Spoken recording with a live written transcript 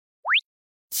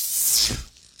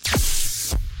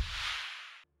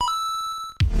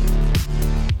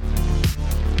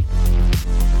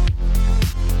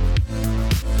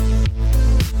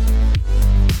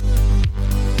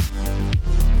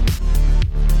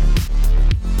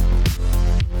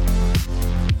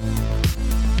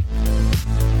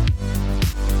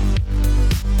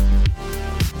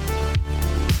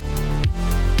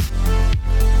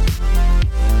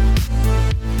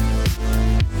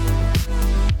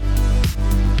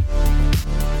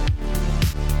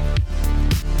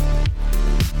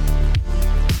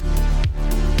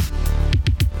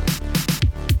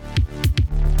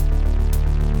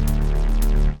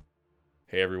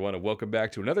Welcome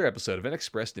back to another episode of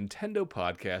NXpress Nintendo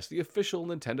Podcast, the official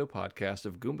Nintendo podcast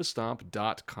of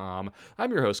GoombaStomp.com.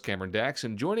 I'm your host, Cameron Dax,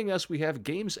 and joining us we have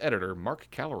games editor Mark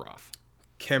Kalaroff.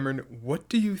 Cameron, what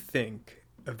do you think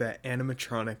of that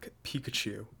animatronic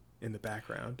Pikachu in the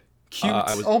background? Cute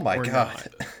oh my or god.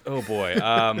 not? Oh boy.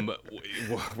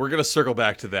 We're going to circle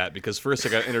back to that because first I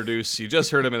got to introduce, you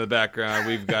just heard him in the background,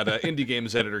 we've got indie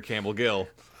games editor Campbell Gill.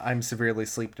 I'm severely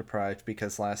sleep deprived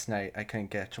because last night I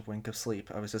couldn't get a wink of sleep.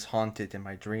 I was just haunted in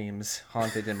my dreams,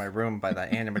 haunted in my room by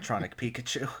that animatronic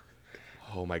Pikachu.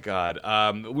 Oh my God!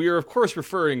 We are of course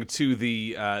referring to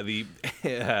the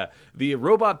the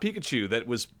robot Pikachu that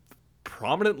was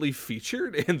prominently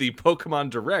featured in the Pokemon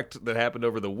Direct that happened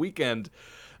over the weekend.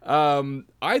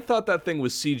 I thought that thing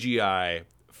was CGI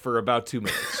for about 2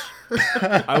 minutes.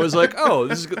 I was like, oh,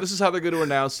 this is how they're going to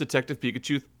announce Detective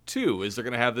Pikachu 2. Is they're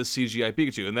going to have this CGI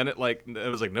Pikachu, and then it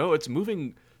was like, no, it's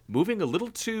moving a little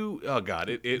too. Oh God,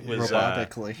 it was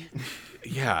robotically.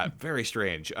 Yeah, very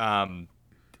strange.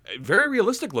 Very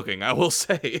realistic looking, I will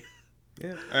say.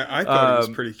 Yeah, I thought it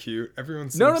was pretty cute. Everyone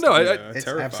seems No. to be, It's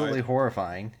terrified. absolutely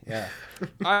horrifying. Yeah.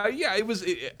 Yeah,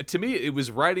 to me it was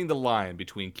riding the line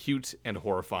between cute and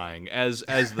horrifying, as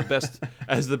the best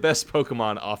as the best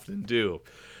Pokemon often do.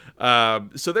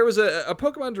 So there was a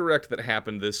Pokemon Direct that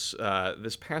happened this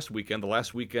past weekend, the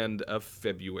last weekend of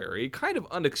February, kind of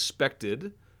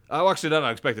unexpected. Well, actually not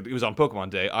unexpected. It was on Pokemon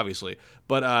Day, obviously,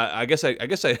 but I guess I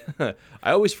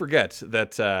I always forget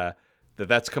that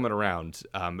that's coming around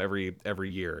every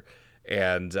year.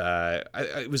 And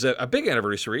it was a big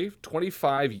anniversary,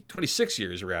 26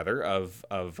 years rather, of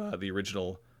the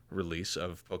original release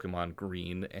of Pokemon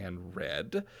Green and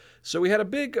Red. So we had a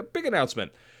big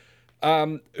announcement.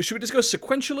 Should we just go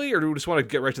sequentially, or do we just want to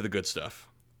get right to the good stuff?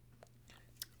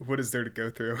 What is there to go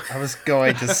through? I was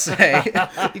going to say.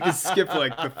 You can skip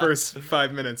like the first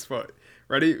 5 minutes. What?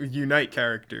 Ready? Unite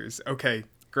characters. Okay,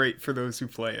 great for those who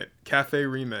play it. Cafe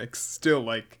Remix. Still,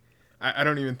 like, I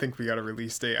don't even think we got a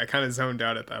release date. I kind of zoned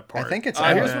out at that part. I think it's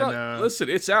out. Listen,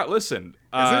 it's out. Listen,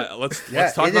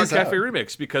 let's talk about Cafe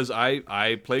Remix, because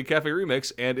I played Cafe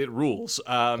Remix and it rules.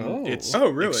 It's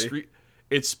really?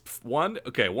 It's one.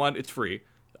 It's free.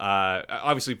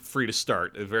 Obviously free to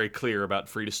start. Very clear about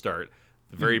free to start.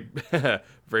 Very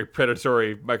very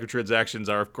predatory microtransactions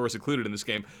are of course included in this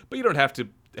game, but you don't have to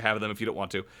have them if you don't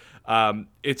want to.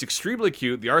 It's extremely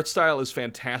cute. The art style is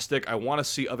fantastic. I want to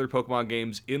see other Pokemon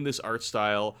games in this art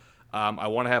style. I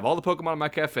want to have all the Pokemon in my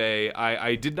cafe.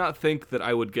 I did not think that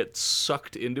I would get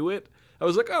sucked into it. I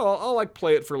was like, oh, I'll like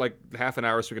play it for like half an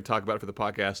hour so we can talk about it for the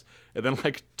podcast. And then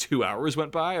like 2 hours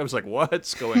went by. I was like,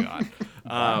 what's going on?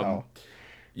 Wow.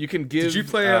 You can give. Did you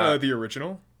play the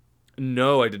original?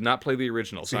 No, I did not play the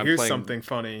original. So here's something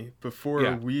funny. Before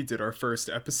Yeah. we did our first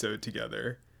episode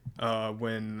together,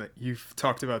 when you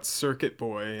talked about Circuit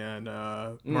Boy and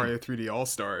Mario 3D All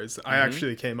Stars, I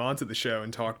actually came onto the show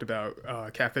and talked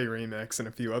about Cafe Remix and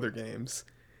a few other games.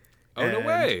 Oh, no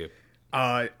way.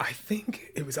 I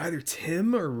think it was either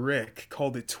Tim or Rick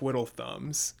called it Twiddle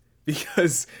Thumbs,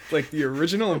 because like the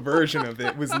original version of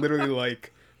it was literally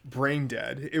like brain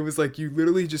dead. It was like you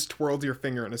literally just twirled your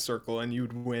finger in a circle and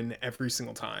you'd win every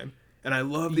single time. And I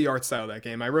love the art style of that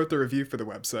game. I wrote the review for the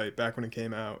website back when it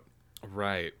came out.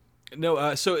 Right.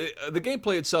 No, so the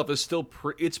gameplay itself is still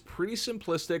it's pretty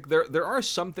simplistic. There are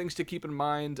some things to keep in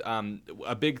mind. I don't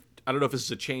know if this is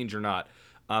a change or not.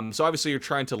 So obviously you're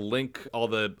trying to link all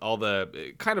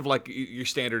the kind of like your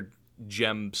standard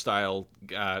gem style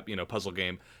puzzle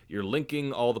game. You're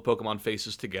linking all the Pokemon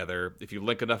faces together. If you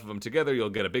link enough of them together, you'll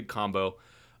get a big combo.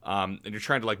 And you're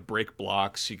trying to like break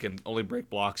blocks. You can only break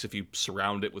blocks if you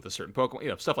surround it with a certain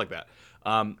Pokemon, stuff like that.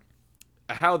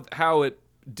 How it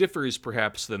differs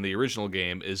perhaps than the original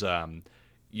game is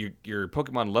your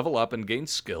Pokemon level up and gain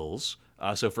skills.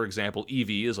 So for example,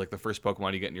 Eevee is like the first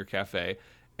Pokemon you get in your cafe.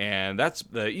 And that's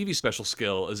the Eevee special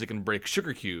skill is it can break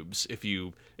sugar cubes if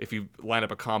you line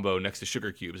up a combo next to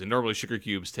sugar cubes. And normally sugar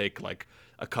cubes take like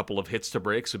a couple of hits to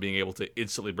break, so being able to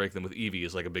instantly break them with Eevee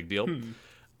is like a big deal.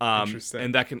 Interesting.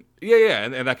 And that can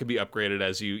and that can be upgraded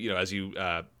as you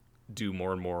do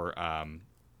more and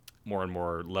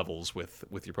more levels with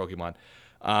your Pokemon.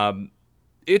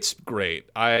 It's great.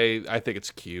 I think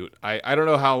it's cute. I don't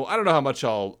know how much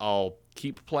I'll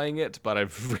keep playing it, but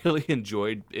I've really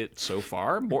enjoyed it so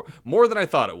far. More than I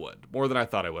thought it would.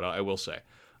 I will say.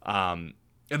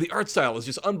 And the art style is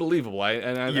just unbelievable. I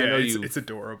know it's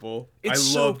adorable. I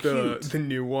so love cute. the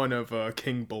new one of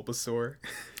King Bulbasaur.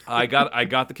 I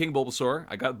got the King Bulbasaur.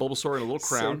 I got Bulbasaur in a little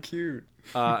crown. So cute.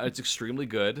 It's extremely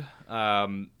good.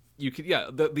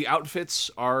 The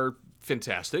outfits are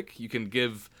fantastic. You can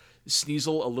give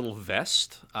Sneasel a little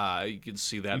vest. You can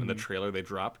see that in the trailer they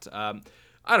dropped. I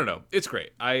don't know. It's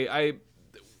great. I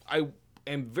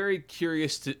am very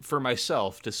curious for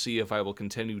myself to see if I will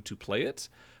continue to play it.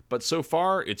 But so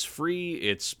far, it's free.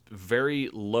 It's very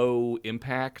low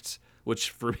impact,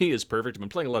 which for me is perfect. I've been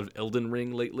playing a lot of Elden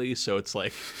Ring lately, so it's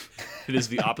like it is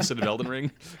the opposite of Elden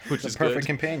Ring, which is Perfect good.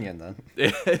 companion then.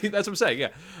 That's what I'm saying.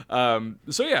 Yeah.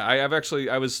 So yeah, I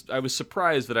was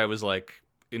surprised that I was like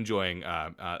enjoying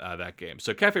that game.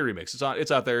 So Cafe Remix,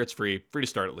 it's out there. It's free to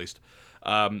start at least. We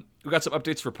got some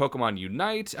updates for Pokemon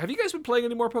Unite. Have you guys been playing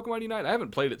any more Pokemon Unite? I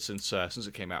haven't played it since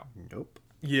it came out. Nope.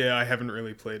 Yeah, I haven't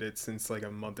really played it since like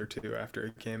a month or two after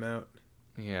it came out.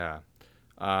 Yeah.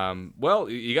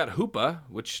 Well, you got Hoopa,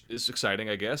 which is exciting,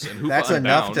 I guess. And Hoopa That's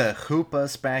Unbound. enough to hoop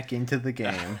us back into the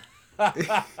game.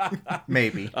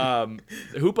 Maybe.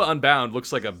 Hoopa Unbound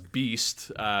looks like a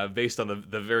beast, based on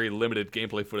the very limited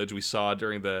gameplay footage we saw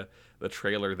during the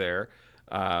trailer there.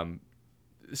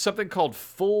 Something called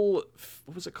Full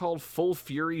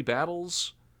Fury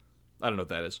Battles? I don't know what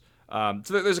that is.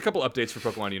 So there's a couple updates for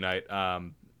Pokemon Unite.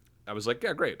 I was like,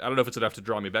 yeah, great. I don't know if it's enough to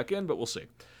draw me back in, but we'll see.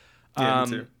 Yeah,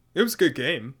 me too. It was a good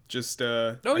game. Just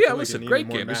oh yeah, listen, great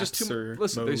game. There's just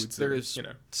there is you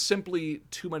know. simply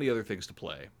too many other things to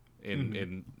play.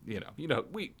 In you know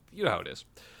how it is.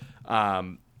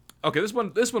 Okay, this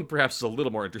one perhaps is a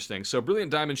little more interesting. So,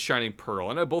 Brilliant Diamond, Shining Pearl.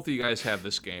 I know both of you guys have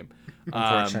this game.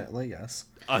 Unfortunately, yes.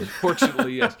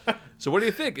 Unfortunately, yes. So, what do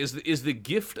you think? Is the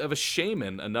gift of a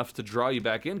shaman enough to draw you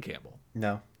back in, Campbell?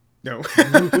 No. No.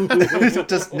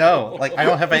 Just no. Like, I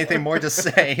don't have anything more to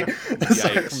say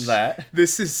aside from that.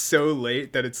 This is so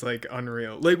late that it's like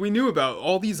unreal. Like, we knew about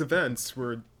all these events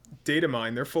were data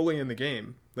mined. They're fully in the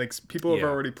game. Like, people have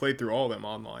already played through all of them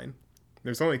online.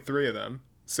 There's only 3 of them.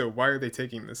 So why are they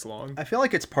taking this long? I feel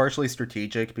like it's partially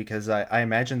strategic because I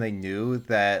imagine they knew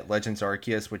that Legends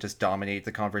Arceus would just dominate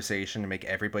the conversation and make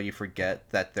everybody forget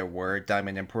that there were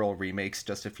Diamond and Pearl remakes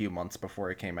just a few months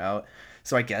before it came out.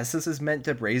 So I guess this is meant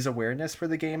to raise awareness for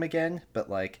the game again, but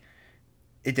like,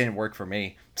 it didn't work for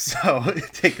me. So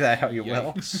take that how you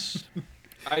will.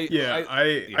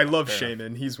 I love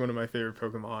Shaman. He's one of my favorite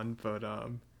Pokemon, but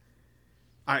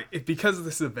because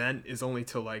this event is only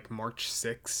till like March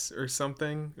 6th or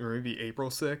something, or maybe April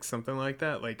 6th, something like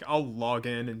that, like I'll log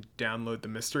in and download the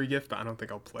mystery gift, but I don't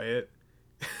think I'll play it.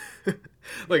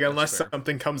 Like, unless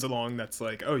something comes along that's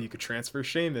like, oh, you could transfer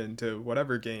Shaman to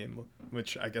whatever game,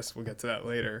 which I guess we'll get to that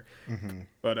later.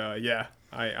 But yeah,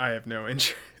 I have no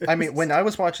interest. I mean, when I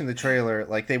was watching the trailer,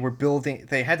 like,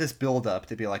 they had this build up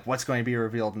to be like, what's going to be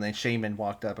revealed, and then Shaman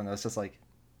walked up and I was just like,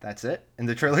 that's it? And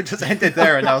the trailer just ended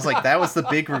there, and I was like, that was the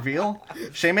big reveal?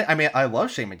 Shaman? I mean, I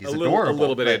love Shaman. He's adorable. A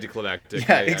little bit anticlimactic.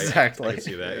 Yeah, exactly. I can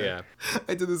see that, yeah.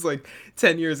 I did this like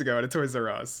 10 years ago at a Toys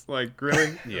R Us. Like,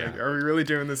 really? Yeah. Like, are we really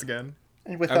doing this again?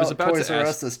 And without Toys R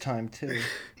Us this time, too.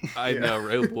 I know,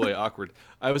 oh boy, awkward.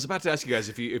 I was about to ask you guys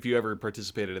if you ever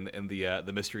participated in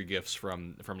the mystery gifts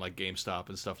from like GameStop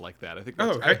and stuff like that. I think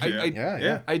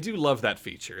that's, I do love that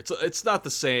feature. It's not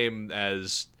the same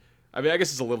as... I mean, I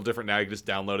guess it's a little different now. You can just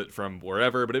download it from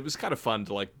wherever, but it was kind of fun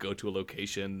to like go to a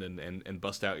location and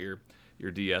bust out your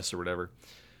DS or whatever.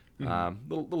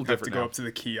 Little different. Have to go up to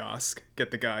the kiosk,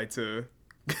 get the guy to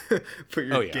put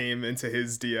your game into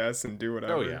his DS and do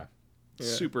whatever. Oh yeah.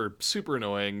 Super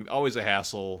annoying. Always a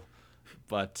hassle,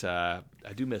 but I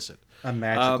do miss it. A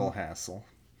magical hassle.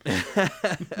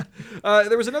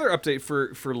 There was another update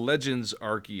for Legends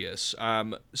Arceus.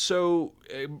 So,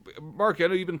 Mark, I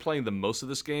know you've been playing the most of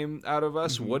this game out of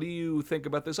us. What do you think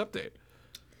about this update?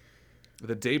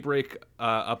 The Daybreak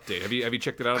update. Have you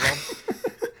checked it out at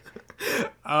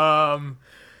all?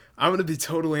 I'm gonna be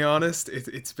totally honest.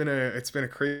 It's been a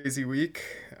crazy week.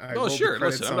 Sure.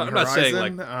 Listen, I'm not saying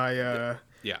like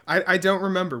I don't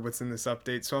remember what's in this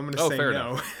update, so I'm gonna say fair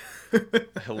no. Enough.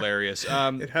 Hilarious.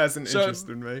 It hasn't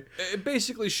interested me. It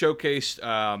basically showcased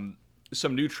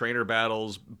some new trainer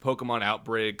battles, Pokemon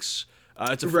outbreaks.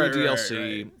 It's a free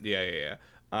DLC. Right. Yeah.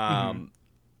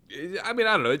 I mean,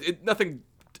 I don't know. Nothing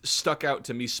stuck out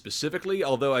to me specifically,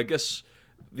 although I guess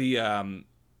I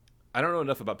don't know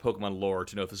enough about Pokemon lore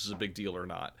to know if this is a big deal or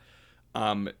not.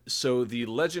 So the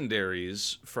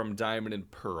legendaries from Diamond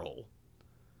and Pearl.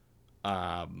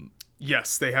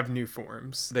 Yes, they have new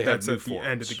forms. That's at the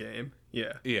end of the game.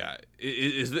 Yeah. Yeah.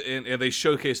 And they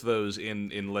showcase those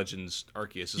in Legends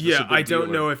Arceus. I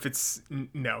don't know if it's...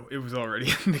 No, it was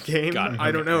already in the game.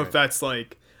 I don't know if that's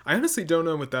like... I honestly don't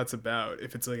know what that's about.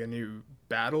 If it's like a new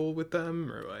battle with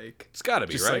them or like... It's gotta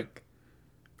be, right? Like,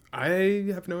 I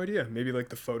have no idea. Maybe like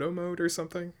the photo mode or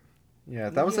something? Yeah,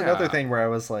 that was another thing where I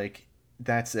was like...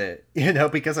 That's it.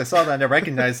 Because I saw that and I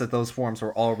recognized that those forms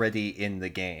were already in the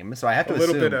game. So I have to A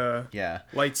little assume, bit of yeah.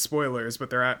 light spoilers,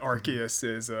 but they're at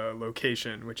Arceus'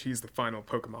 location, which he's the final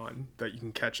Pokemon that you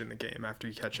can catch in the game after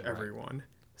you catch everyone.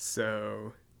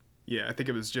 So, yeah, I think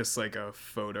it was just like a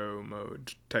photo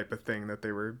mode type of thing that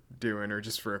they were doing, or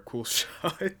just for a cool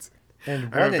shot.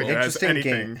 And I don't what an think it has interesting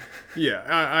anything. game. Yeah,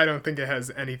 I don't think it has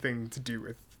anything to do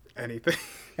with anything.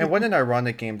 And what an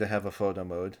ironic game to have a photo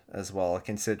mode as well,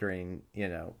 considering,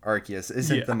 Arceus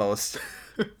isn't the most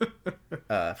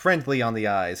friendly on the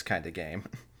eyes kind of game.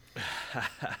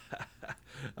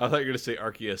 I thought you were going to say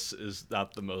Arceus is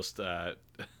not the most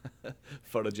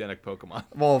photogenic Pokemon.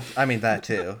 Well, I mean, that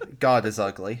too. God is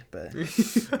ugly, but...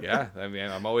 Yeah, I mean,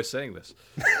 I'm always saying this.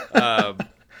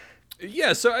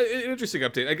 Yeah, so an interesting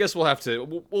update. I guess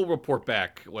we'll report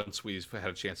back once we've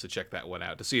had a chance to check that one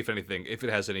out to see if it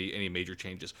has any major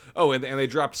changes. Oh, and they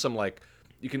dropped some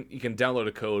you can download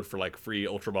a code for free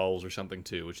Ultra Balls or something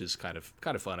too, which is kind of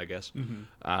fun, I guess.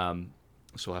 Mm-hmm.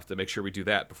 So we'll have to make sure we do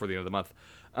that before the end of the month.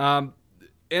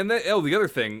 And the other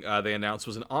thing they announced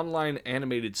was an online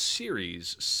animated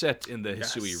series set in the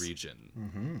Hisui region.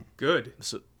 Mm-hmm. Good.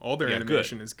 So, all their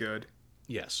animation is good.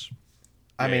 Yes.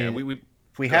 I mean,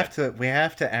 we have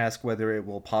to ask whether it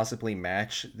will possibly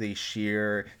match the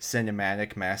sheer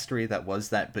cinematic mastery that was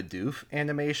that Bidoof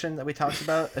animation that we talked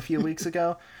about a few weeks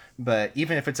ago. But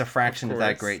even if it's a fraction of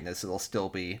that greatness, it'll still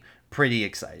be pretty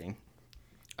exciting.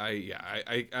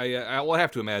 I'll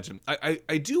have to imagine.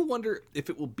 I do wonder if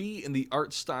it will be in the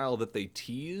art style that they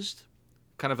teased,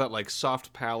 kind of that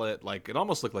soft palette, it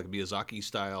almost looked like Miyazaki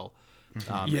style.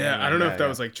 I don't know if that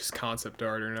was just concept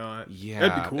art or not. Yeah,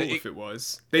 that'd be cool if it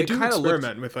was. They do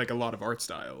experiment with a lot of art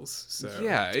styles. So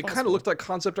yeah, it kind of looked like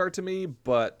concept art to me,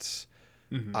 but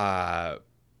who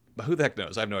the heck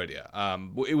knows? I have no idea.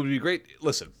 It would be great.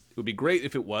 Listen, it would be great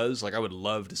if it was. I would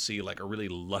love to see a really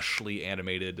lushly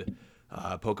animated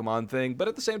Pokemon thing, but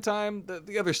at the same time,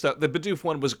 the other stuff, the Bidoof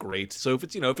one was great. So if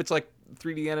it's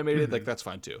 3D animated, that's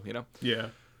fine too. Yeah.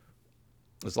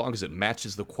 As long as it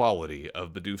matches the quality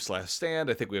of Bidoof's Last Stand,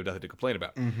 I think we have nothing to complain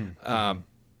about.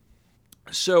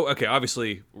 So, okay,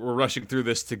 obviously, we're rushing through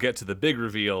this to get to the big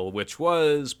reveal, which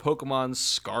was Pokemon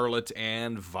Scarlet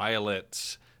and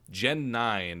Violet Gen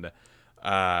 9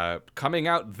 coming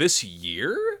out this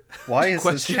year? Why is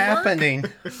this happening?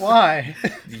 Why?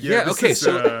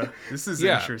 This is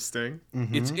interesting.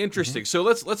 It's interesting. So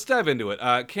let's dive into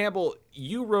it. Campbell,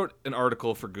 you wrote an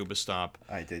article for Goomba Stomp.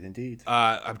 I did indeed.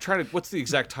 I'm trying to. What's the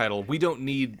exact title? We don't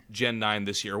need Gen 9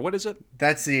 this year. What is it?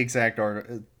 That's the exact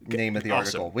name of the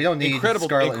article. We don't need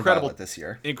Scarlet and Violet this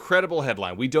year. Incredible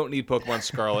headline. We don't need Pokemon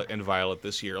Scarlet and Violet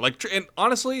this year. And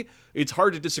honestly, it's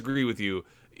hard to disagree with you,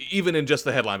 even in just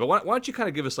the headline. But why don't you kind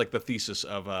of give us the thesis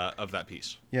of that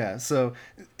piece? Yeah, so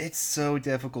it's so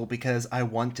difficult because I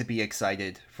want to be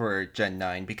excited for Gen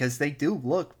 9 because they do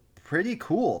look pretty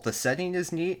cool. The setting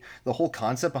is neat. The whole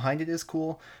concept behind it is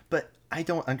cool. But I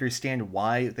don't understand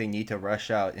why they need to rush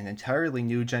out an entirely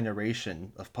new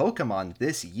generation of Pokemon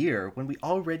this year when we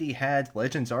already had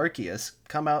Legends Arceus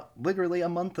come out literally a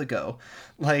month ago.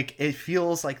 It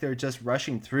feels like they're just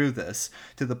rushing through this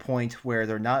to the point where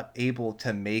they're not able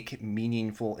to make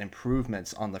meaningful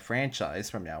improvements on the franchise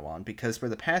from now on, because for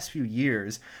the past few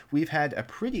years, we've had a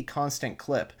pretty constant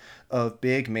clip of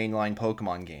big mainline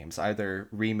Pokemon games, either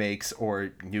remakes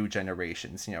or new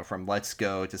generations, from Let's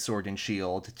Go to Sword and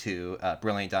Shield to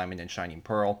Brilliant Diamond and Shining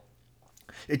Pearl.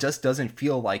 It just doesn't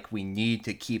feel like we need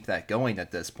to keep that going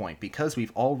at this point because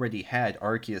we've already had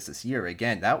Arceus this year.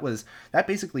 Again, that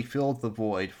basically filled the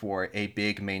void for a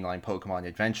big mainline Pokemon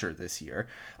adventure this year.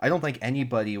 I don't think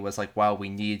anybody was like, wow, we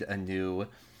need a new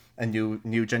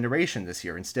generation this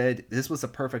year. Instead, this was a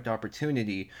perfect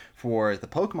opportunity for the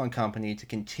Pokemon Company to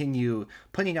continue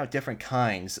putting out different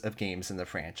kinds of games in the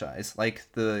franchise.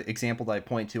 The example that I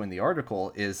point to in the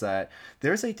article is that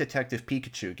there's a Detective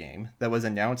Pikachu game that was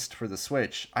announced for the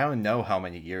Switch, I don't know how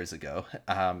many years ago,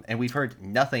 and we've heard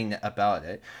nothing about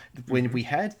it. When we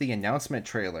had the announcement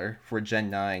trailer for Gen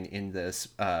 9 in this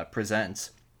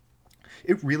Presents,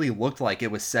 it really looked like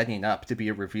it was setting up to be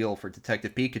a reveal for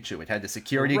Detective Pikachu. It had the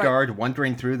security guard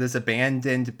wandering through this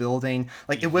abandoned building.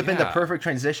 It would have been the perfect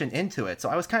transition into it. So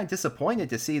I was kind of disappointed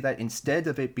to see that instead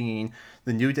of it being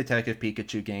the new Detective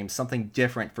Pikachu game, something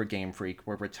different for Game Freak,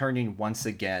 we're returning once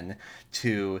again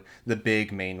to the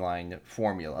big mainline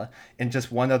formula. And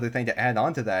just one other thing to add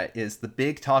on to that is the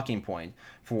big talking point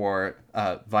for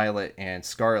Violet and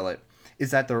Scarlet is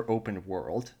that they're open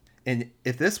world. And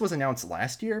if this was announced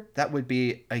last year, that would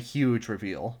be a huge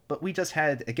reveal. But we just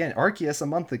had, again, Arceus a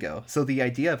month ago. So the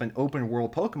idea of an open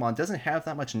world Pokemon doesn't have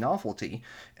that much novelty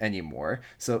anymore.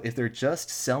 So if they're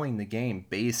just selling the game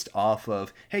based off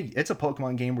of, hey, it's a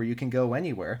Pokemon game where you can go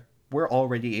anywhere, we're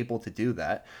already able to do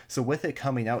that. So with it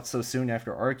coming out so soon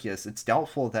after Arceus, it's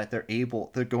doubtful that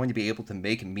they're going to be able to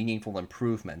make meaningful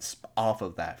improvements off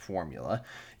of that formula,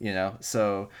 you know.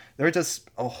 So there are just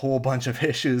a whole bunch of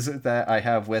issues that I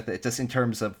have with it, just in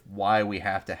terms of why we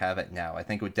have to have it now. I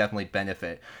think it would definitely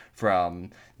benefit from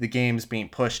the games being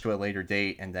pushed to a later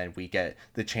date, and then we get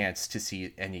the chance to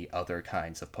see any other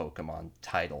kinds of Pokemon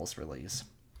titles release.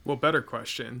 Well, better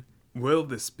question. Will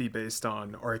this be based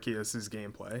on Arceus's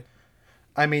gameplay?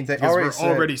 I mean, they Because already we're said,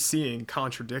 already seeing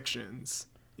contradictions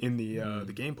in the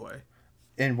gameplay.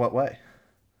 in what way?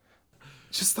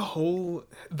 Just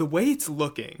the way it's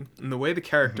looking and the way the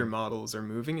character models are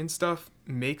moving and stuff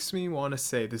makes me want to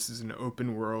say this is an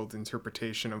open world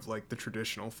interpretation of like the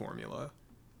traditional formula.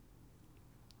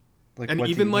 Like, And what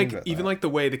do even you like mean by even that? like the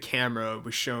way the camera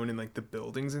was shown in like the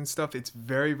buildings and stuff, it's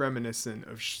very reminiscent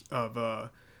of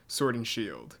Sword and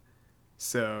Shield.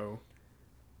 So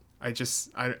I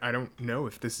don't know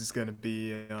if this is gonna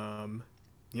be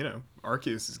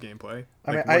Arceus's gameplay.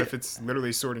 I Like, mean, what if it's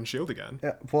literally Sword and Shield again?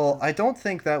 Yeah, well, I don't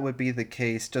think that would be the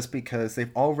case, just because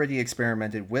they've already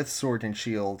experimented with Sword and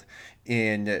Shield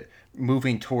in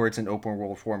moving towards an open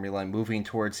world formula and moving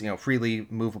towards, freely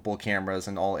movable cameras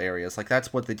in all areas. Like,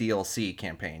 that's what the DLC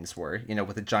campaigns were,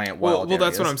 with the giant wild Well,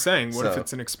 that's what areas. I'm saying. What if So,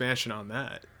 it's an expansion on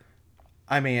that?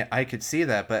 I mean, I could see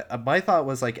that, but my thought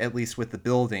was, like, at least with the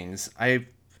buildings,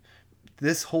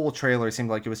 this whole trailer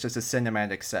seemed like it was just a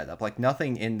cinematic setup. Like,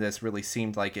 nothing in this really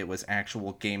seemed like it was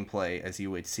actual gameplay as you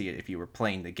would see it if you were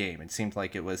playing the game. It seemed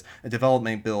like it was a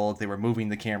development build. They were moving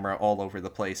the camera all over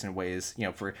the place in ways,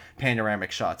 for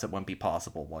panoramic shots that wouldn't be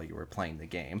possible while you were playing the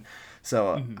game.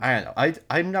 So, I don't know.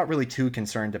 I'm not really too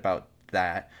concerned about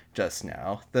that just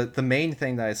now. The main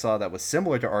thing that I saw that was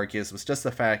similar to Arceus was just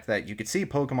the fact that you could see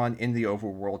Pokemon in the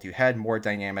overworld. You had more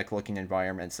dynamic looking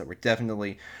environments that were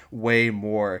definitely way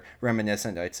more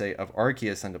reminiscent, I'd say, of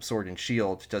Arceus and of Sword and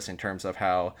Shield, just in terms of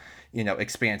how,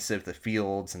 expansive the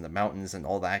fields and the mountains and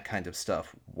all that kind of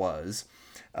stuff was.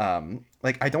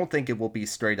 I don't think it will be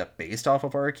straight up based off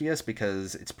of Arceus,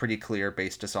 because it's pretty clear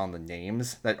based just on the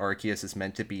names that Arceus is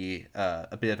meant to be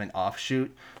a bit of an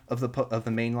offshoot of the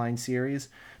mainline series.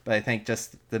 But I think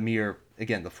just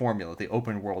the formula, the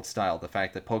open world style, the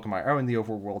fact that Pokemon are in the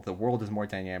overworld, the world is more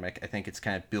dynamic. I think it's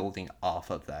kind of building off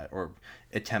of that, or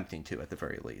attempting to, at the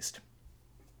very least.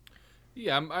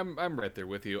 Yeah, I'm right there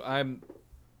with you. I'm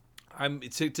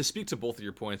to speak to both of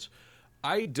your points.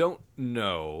 I don't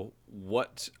know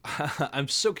what I'm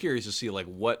so curious to see, like,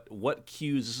 what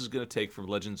cues this is going to take from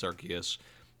Legends Arceus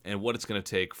and what it's going to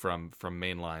take from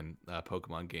mainline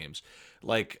Pokemon games.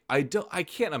 Like, I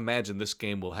can't imagine this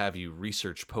game will have you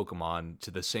research Pokemon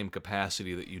to the same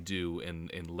capacity that you do in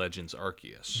Legends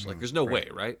Arceus. Like, there's no way,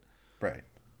 right? Right.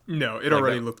 No, it Like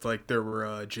already that. looked like there were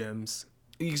gyms.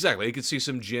 Exactly. You could see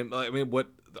some gym. I mean, what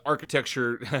the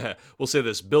architecture? We'll say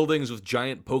this: buildings with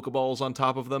giant Pokeballs on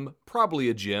top of them. Probably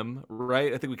a gym,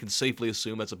 right? I think we can safely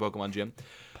assume that's a Pokemon gym.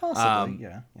 Possibly,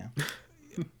 yeah.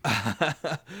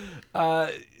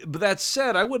 But that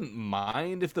said, I wouldn't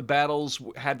mind if the battles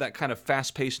had that kind of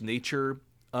fast-paced nature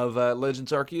of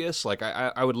Legends Arceus. Like,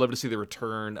 I would love to see the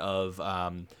return of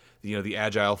the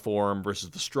agile form versus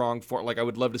the strong form. Like, I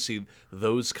would love to see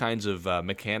those kinds of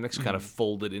mechanics kind of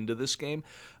folded into this game.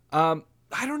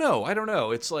 I don't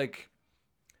know. It's like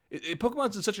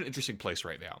Pokemon's in such an interesting place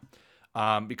right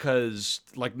now, because,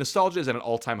 like, nostalgia is at an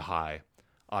all-time high,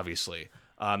 obviously.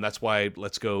 That's why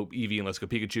Let's Go Eevee and Let's Go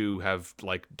Pikachu have,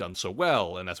 like, done so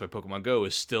well, and that's why Pokemon Go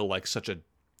is still, like, such a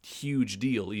huge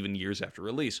deal even years after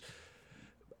release.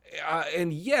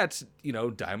 And yet,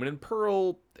 Diamond and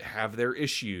Pearl have their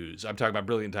issues. I'm talking about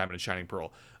Brilliant Diamond and Shining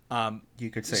Pearl. You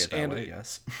could say it that way,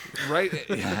 yes. Right?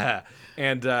 Yeah.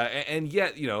 And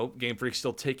yet, Game Freak's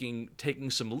still taking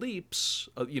some leaps,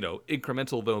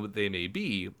 incremental though they may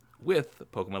be, with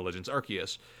Pokemon Legends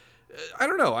Arceus. I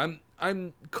don't know.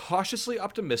 I'm cautiously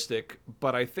optimistic,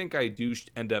 but I think I do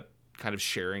end up kind of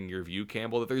sharing your view,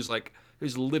 Campbell, that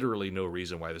there's literally no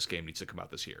reason why this game needs to come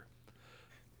out this year.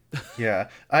 Yeah,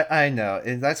 I know,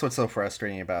 and that's what's so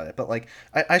frustrating about it. But, like,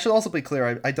 I should also be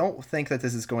clear, I don't think that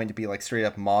this is going to be, like, straight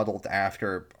up modeled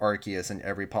after Arceus in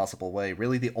every possible way.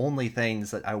 Really, the only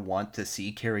things that I want to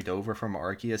see carried over from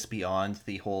Arceus beyond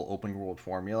the whole open world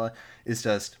formula is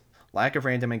just lack of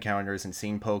random encounters and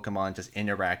seeing Pokemon just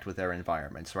interact with their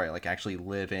environments, right? Like actually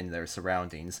live in their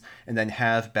surroundings, and then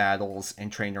have battles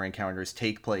and trainer encounters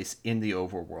take place in the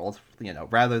overworld,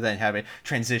 rather than having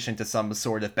transition to some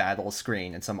sort of battle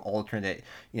screen and some alternate,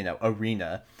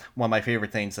 arena. One of my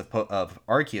favorite things of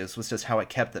Arceus was just how it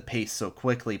kept the pace so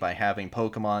quickly by having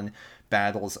Pokemon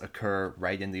battles occur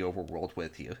right in the overworld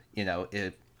with you.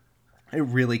 It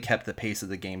really kept the pace of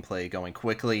the gameplay going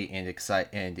quickly and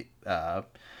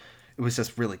it was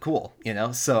just really cool,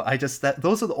 So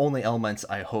those are the only elements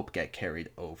I hope get carried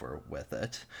over with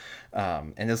it.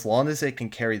 And as long as it can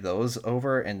carry those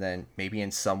over and then maybe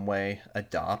in some way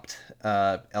adopt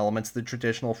elements of the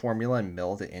traditional formula and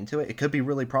meld it into it, it could be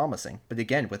really promising. But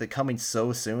again, with it coming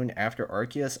so soon after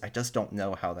Arceus, I just don't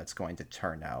know how that's going to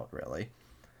turn out, really.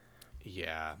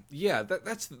 Yeah.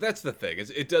 That's the thing.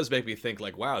 It does make me think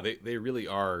like, wow, they really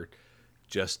are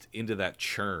just into that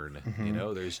churn.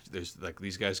 Mm-hmm. There's like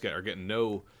these guys are getting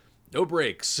no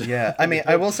breaks. Yeah, I mean,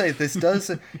 I will say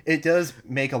it does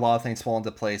make a lot of things fall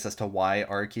into place as to why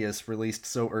Arceus released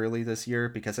so early this year,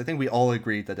 because I think we all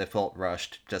agreed that it felt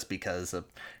rushed just because of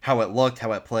how it looked,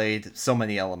 how it played, so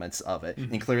many elements of it.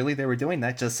 Mm-hmm. And clearly they were doing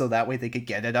that just so that way they could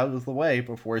get it out of the way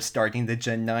before starting the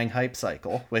Gen 9 hype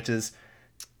cycle, which is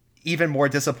even more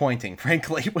disappointing,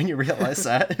 frankly, when you realize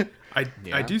that.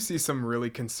 I do see some really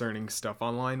concerning stuff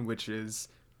online, which is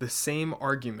the same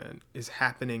argument is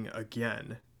happening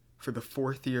again for the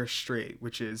 4th year straight,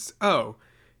 which is,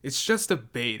 it's just a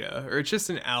beta, or it's just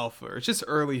an alpha, or it's just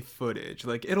early footage.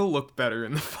 Like, it'll look better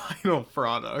in the final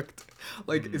product.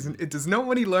 Like, does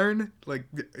nobody learn? Like,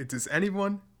 has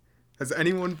anyone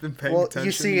been paying attention?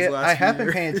 You see, I have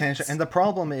been paying attention, and the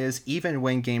problem is, even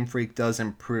when Game Freak does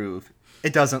improve,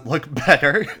 it doesn't look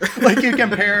better. Like, you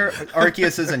compare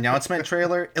Arceus's announcement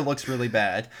trailer, it looks really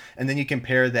bad. And then you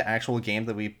compare the actual game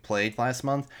that we played last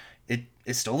month,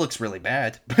 it still looks really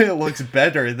bad, but it looks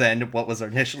better than what was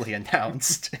initially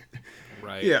announced.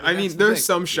 Right. Yeah, I mean, there's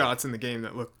some shots in the game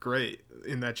that look great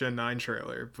in that Gen 9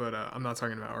 trailer, but I'm not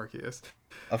talking about Arceus.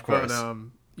 Of course. But,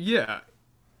 yeah.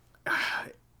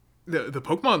 The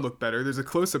Pokemon look better. There's a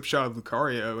close-up shot of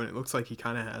Lucario, and it looks like he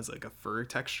kind of has like a fur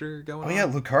texture going on. Oh yeah,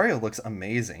 Lucario looks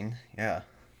amazing. Yeah.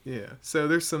 Yeah. So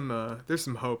there's some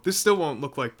hope. This still won't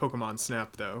look like Pokemon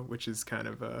Snap though, which is kind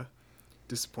of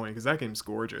disappointing because that game's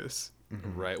gorgeous.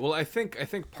 Mm-hmm. Right. Well, I think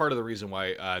part of the reason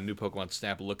why new Pokemon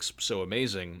Snap looks so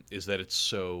amazing is that it's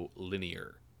so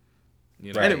linear.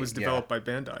 And it was developed by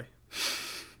Bandai.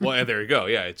 Well, and there you go.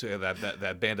 Yeah, it's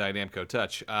that Bandai Namco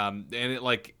touch. And it,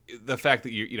 like, the fact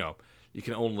that you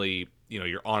can only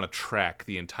you're on a track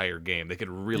the entire game. They could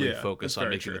really focus on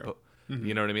making Mm-hmm.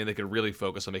 You know what I mean? They could really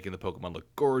focus on making the Pokemon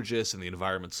look gorgeous and the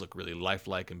environments look really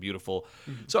lifelike and beautiful.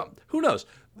 Mm-hmm. So who knows?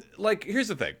 Like, here's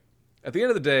the thing. At the end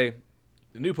of the day,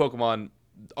 the new Pokemon,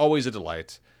 always a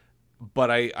delight. But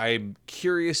I'm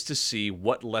curious to see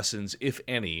what lessons, if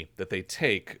any, that they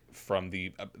take from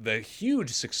the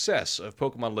huge success of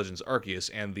Pokemon Legends Arceus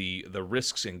and the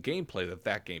risks in gameplay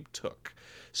that game took.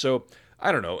 So,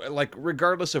 I don't know. Like,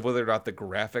 regardless of whether or not the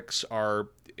graphics are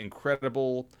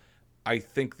incredible, I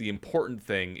think the important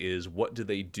thing is what do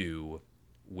they do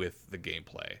with the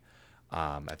gameplay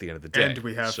at the end of the day. And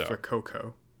we have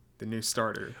Fuecoco, the new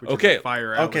starter. Which Okay. Is a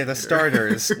fire alligator. Okay, the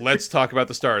starters. Let's talk about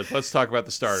the starters.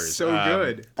 So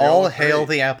good. All hail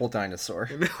the apple dinosaur.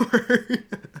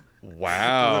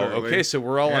 Wow. Literally. Okay, so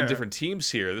we're all on different teams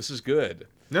here. This is good.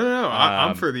 No.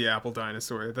 I'm for the apple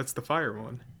dinosaur. That's the fire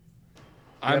one.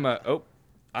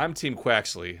 I'm Team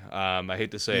Quaxley. I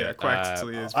hate to say it.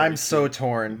 Quaxley is. I'm so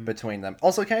torn between them.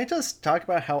 Also, can I just talk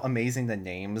about how amazing the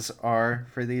names are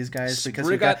for these guys? Because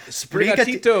we've got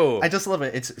Sprigatito. I just love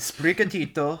it. It's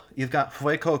Sprigatito. You've got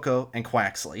Fuecoco and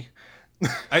Quaxley.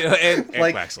 and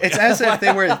like Quaxley. It's as if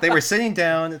they were sitting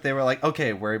down. They were like,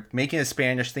 okay, we're making a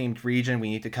Spanish themed region. We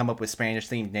need to come up with Spanish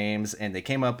themed names, and they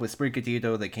came up with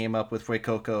Sprigatito. They came up with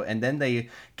Fuecoco, and then they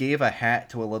gave a hat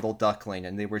to a little duckling,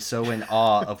 and they were so in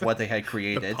awe of what they had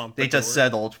created. They just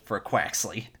settled for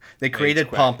Quaxley. They created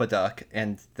Pompaduck,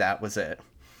 and that was it.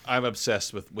 I'm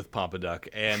obsessed with Pompaduck,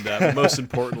 and most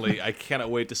importantly, I cannot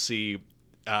wait to see.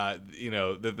 That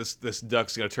this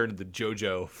duck's gonna turn into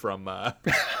JoJo from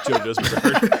JoJo's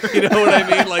Bizarre. You know what I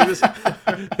mean? Like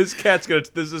this duck's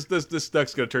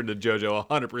gonna turn into JoJo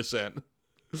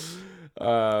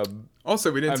 100%.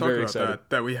 Also, we didn't talk about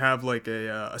that we have like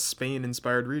a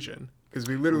Spain-inspired region because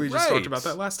we literally just talked about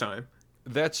that last time.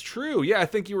 That's true. Yeah, I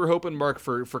think you were hoping, Mark,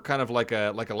 for kind of like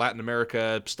a Latin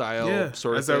America style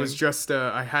sort of thing. I was just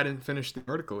I hadn't finished the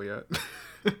article yet.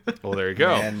 Well, there you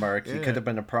go. Man, Mark, you could have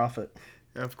been a prophet.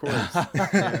 Of course.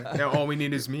 Now all we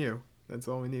need is Mew. That's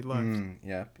all we need left.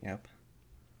 Yep.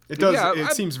 It does. Yeah,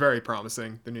 It seems very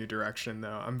promising, the new direction,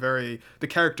 though. The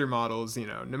character models,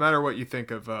 no matter what you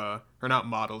think of, or not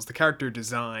models, the character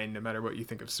design, no matter what you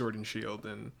think of Sword and Shield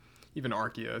and even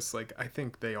Arceus, like, I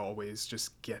think they always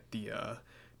just get the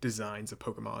designs of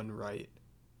Pokemon right.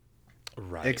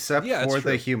 Right. Except for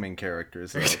the human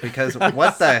characters, though, because Oh,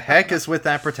 what the heck is with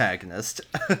that protagonist?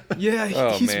 Yeah,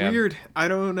 Oh, he's man. weird. I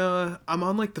don't I'm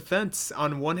on like the fence.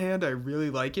 On one hand, I really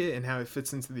like it and how it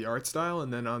fits into the art style,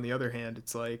 and then on the other hand,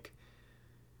 it's like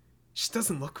it just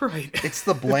doesn't look right. It's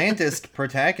the blandest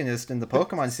protagonist in the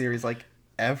Pokemon series, like,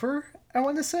 ever, I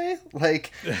want to say.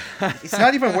 Like, he's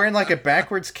not even wearing, like, a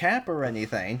backwards cap or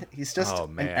anything. He's just Oh,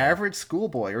 an man. average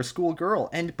schoolboy or schoolgirl.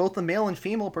 And both the male and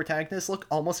female protagonists look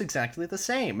almost exactly the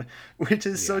same, which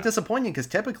is so disappointing, because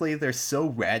typically they're so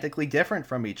radically different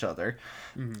from each other.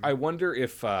 I wonder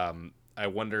if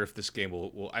this game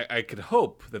will I could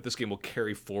hope that this game will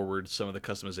carry forward some of the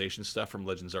customization stuff from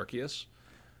Legends Arceus.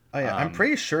 Oh, yeah, I'm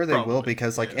pretty sure they will, probably,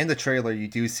 because, like, in the trailer, you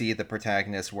do see the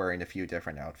protagonist wearing a few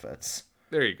different outfits.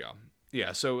 There you go.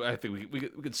 Yeah, so I think we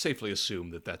could safely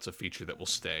assume that that's a feature that will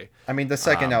stay. I mean, the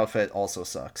second outfit also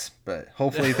sucks, but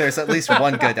hopefully there's at least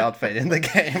one good outfit in the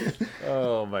game.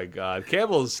 Oh my God,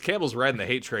 Campbell's riding the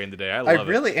hate train today. I love I it.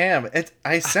 really am.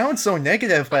 I sound so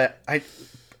negative, but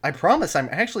I promise I'm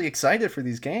actually excited for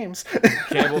these games.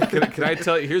 Campbell, can I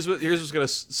tell you? Here's what's gonna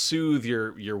soothe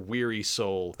your weary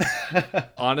soul.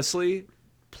 Honestly,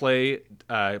 play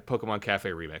Pokemon Cafe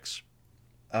Remix.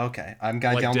 Okay, I'm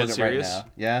gonna Like, download dead it right serious? now.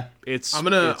 Yeah.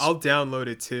 I'll download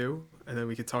it too, and then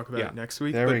we can talk about it next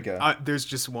week. There we go. There's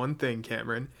just one thing,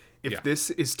 Cameron. If Yeah. this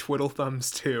is Twiddle Thumbs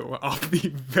 2, I'll be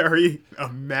very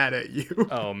mad at you.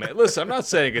 Oh man, listen, I'm not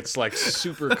saying it's like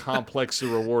super complex or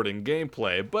rewarding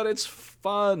gameplay, but it's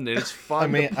fun. It's fun I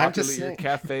mean, to I'm just populate your saying-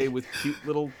 cafe with cute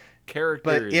little characters.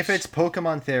 But if it's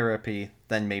Pokemon therapy,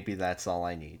 then maybe that's all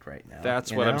I need right now.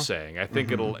 That's you what know? I'm saying. I think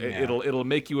yeah. it'll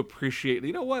make you appreciate.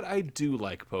 You know what? I do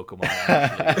like Pokemon.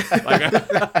 Actually.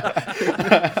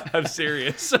 Like, I'm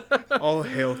serious. All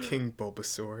hail King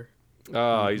Bulbasaur.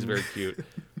 Oh, he's very cute.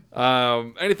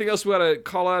 Anything else we want to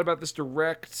call out about this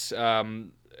direct?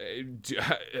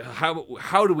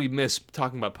 How do we miss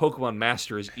talking about Pokemon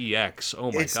Masters EX?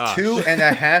 Oh my It's gosh.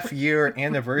 2.5 year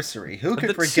anniversary. Who could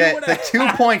The forget the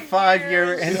 2.5 2.5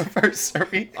 year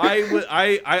anniversary?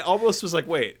 I almost was like,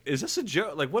 wait, is this a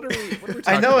joke? Like, what are we talking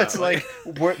I know, about? it's like,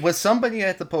 was somebody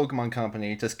at the Pokemon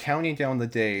Company just counting down the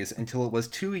days until it was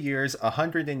 2 years,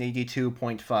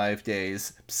 182.5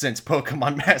 days since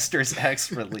Pokemon Masters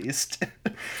X released.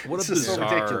 What a This is so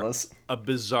bizarre, ridiculous. a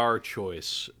bizarre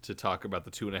choice to talk about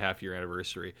the 2.5 year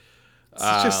anniversary. It's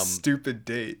such a stupid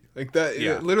date. Like that,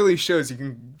 yeah. it literally shows you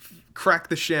can crack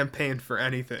the champagne for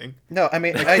anything. No, I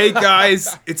mean, Hey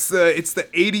guys, it's the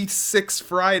 86th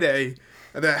Friday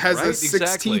that has Right, the 16th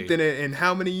exactly. in it in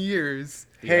how many years?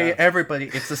 hey, Yeah. everybody,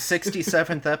 it's the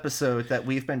 67th episode that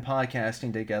we've been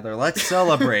podcasting together. Let's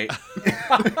celebrate.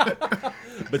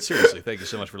 But seriously, thank you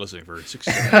so much for listening for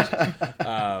 60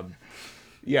 minutes.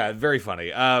 Yeah, very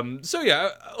funny. So yeah,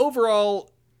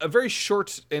 overall, a very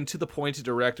short and to the point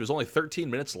direct. It was only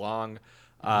 13 minutes long.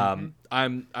 I'm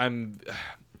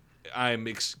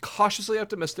cautiously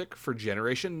optimistic for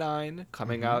Generation 9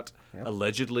 coming out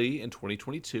allegedly in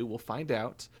 2022. We'll find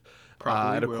out.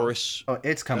 Probably and of will. course, Oh,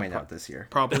 it's coming out this year.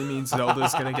 Probably means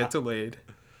Zelda's gonna get delayed.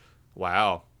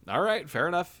 wow. All right, fair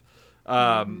enough.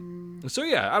 So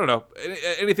yeah, I don't know.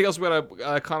 Anything else we want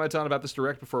to comment on about this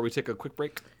direct before we take a quick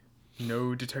break?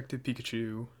 No Detective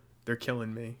Pikachu. They're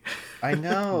killing me. I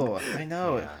know.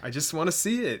 I just want to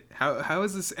see it. How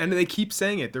is this? And they keep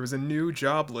saying it. There was a new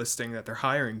job listing that they're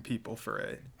hiring people for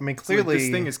it. I mean, So, like, clearly,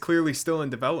 this thing is clearly still in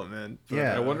development. But,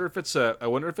 Yeah. I wonder if it's a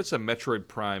Metroid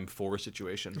Prime 4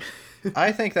 situation.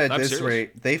 I think that at I'm this serious.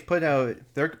 rate, they've put out.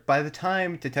 By the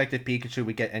time Detective Pikachu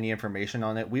we get any information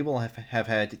on it, we will have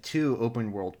had 2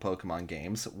 open world Pokemon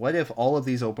games. What if all of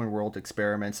these open world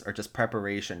experiments are just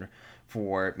preparation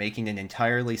for making an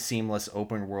entirely seamless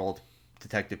open world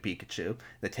Detective Pikachu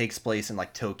that takes place in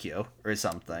like Tokyo or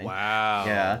something? Wow.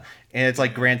 Yeah, and it's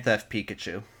like Grand Theft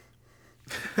Pikachu.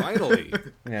 Finally.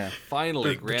 Yeah.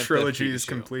 Finally, the Grand Theft trilogy is Pikachu.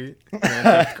 complete. Grand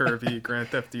Theft Kirby, Grand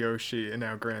Theft Yoshi, and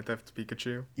now Grand Theft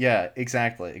Pikachu. Yeah,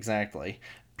 exactly.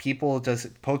 People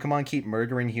just Pokemon keep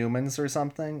murdering humans or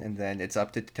something, and then it's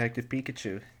up to Detective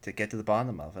Pikachu to get to the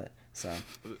bottom of it. So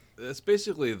It's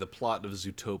basically the plot of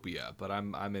Zootopia, but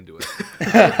I'm into it.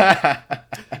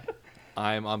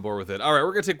 I'm on board with it. All right,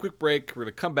 we're gonna take a quick break. We're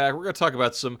gonna come back. We're gonna talk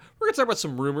about some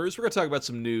rumors. We're gonna talk about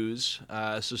some news.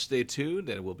 So stay tuned,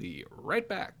 and we'll be right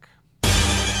back.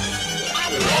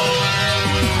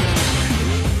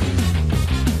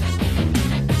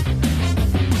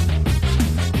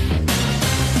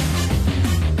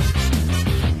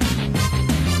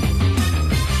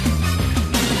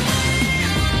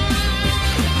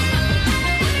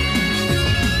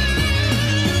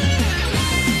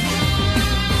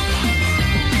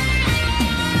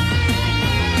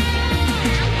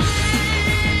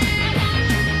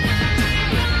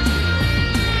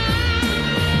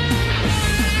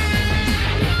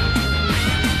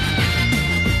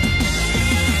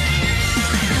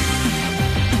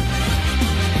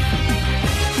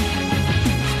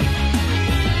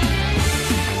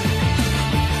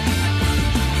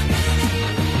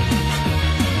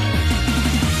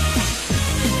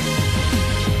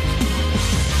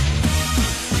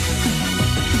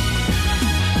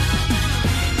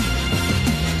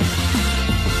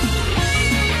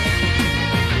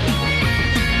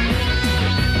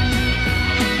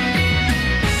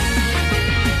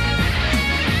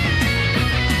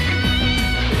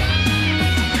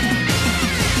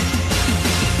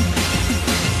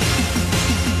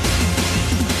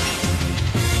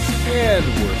 And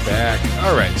we're back.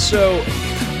 All right, so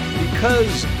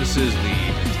because this is the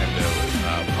Nintendo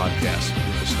podcast,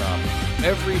 Google Stop,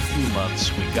 every few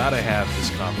months we gotta have this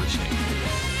conversation.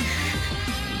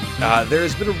 There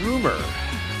has been a rumor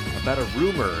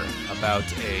about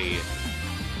a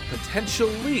potential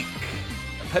leak,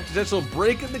 a potential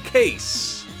break in the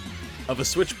case of a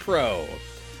Switch Pro.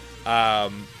 I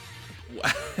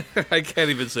can't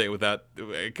even say it without.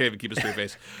 I can't even keep a straight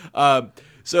face.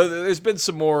 So there's been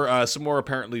some more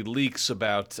apparently leaks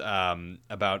about from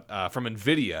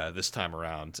Nvidia this time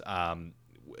around.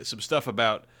 Some stuff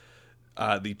about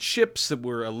the chips that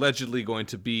were allegedly going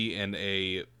to be in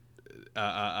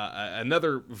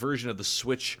another version of the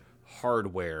Switch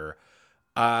hardware.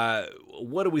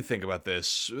 What do we think about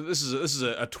this? This is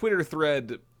a Twitter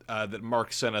thread that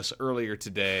Mark sent us earlier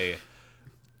today.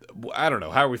 I don't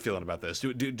know. How are we feeling about this?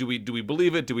 Do we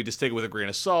believe it? Do we just take it with a grain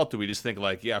of salt? Do we just think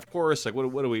like, yeah, of course? Like,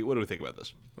 what do we think about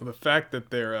this? Well, the fact that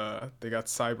they got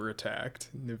cyber attacked,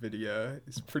 NVIDIA,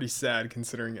 is pretty sad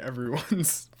considering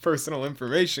everyone's personal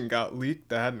information got leaked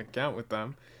that had an account with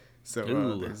them. So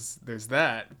there's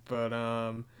that. But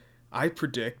I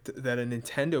predict that a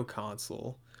Nintendo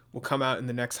console will come out in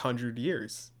the next 100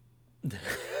 years.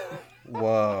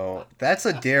 Whoa, that's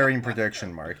a daring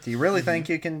prediction, Mark. Do you really think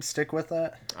you can stick with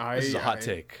that? This is a hot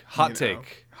take. Hot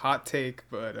take,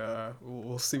 but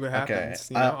we'll see what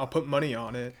happens. Okay. I'll put money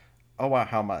on it. Oh wow,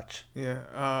 how much? Yeah,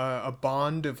 a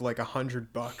bond of like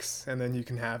 $100, and then you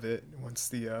can have it once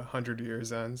the 100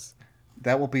 years ends.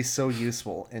 That will be so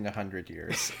useful in 100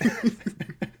 years.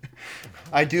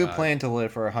 I do plan to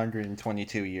live for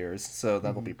 122 years, so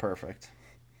that'll be perfect.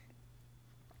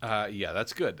 Yeah,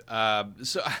 that's good.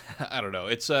 So I don't know.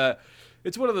 It's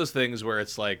one of those things where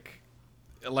it's like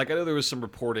I know there was some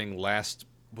reporting last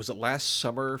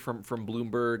summer from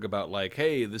Bloomberg about like,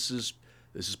 hey, this is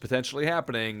potentially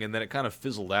happening, and then it kind of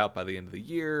fizzled out by the end of the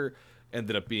year.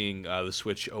 Ended up being the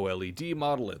Switch OLED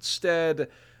model instead.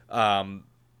 I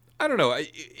don't know.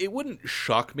 It wouldn't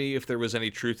shock me if there was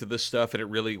any truth to this stuff, and it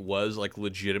really was like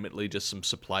legitimately just some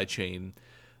supply chain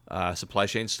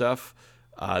stuff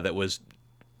that was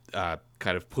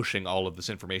kind of pushing all of this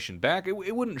information back.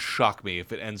 It wouldn't shock me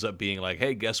if it ends up being like,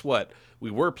 hey, guess what?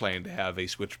 We were planning to have a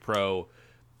Switch Pro,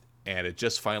 and it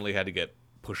just finally had to get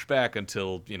pushed back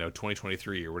until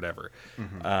 2023 or whatever.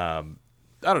 Mm-hmm.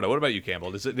 I don't know. What about you, Campbell?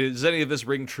 Does any of this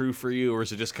ring true for you, or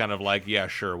is it just kind of like, yeah,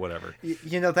 sure, whatever?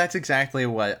 That's exactly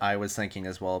what I was thinking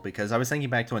as well, because I was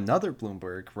thinking back to another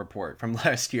Bloomberg report from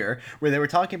last year where they were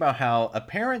talking about how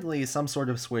apparently some sort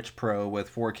of Switch Pro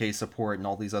with 4K support and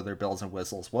all these other bells and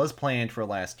whistles was planned for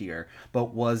last year,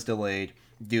 but was delayed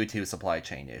due to supply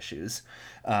chain issues.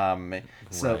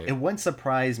 So it wouldn't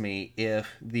surprise me if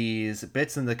these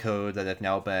bits in the code that have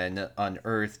now been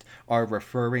unearthed are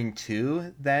referring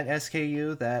to that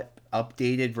SKU, that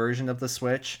updated version of the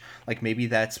Switch. Like maybe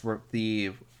that's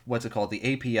the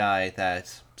API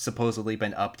that's supposedly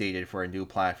been updated for a new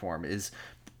platform.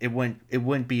 It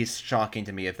wouldn't be shocking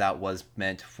to me if that was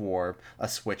meant for a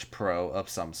Switch Pro of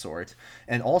some sort.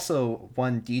 And also,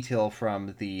 one detail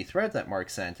from the thread that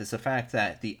Mark sent is the fact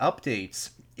that the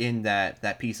updates in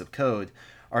that piece of code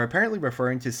are apparently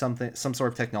referring to some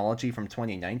sort of technology from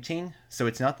 2019. So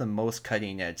it's not the most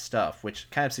cutting edge stuff,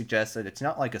 which kind of suggests that it's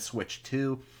not like a Switch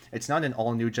 2. It's not an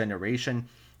all new generation.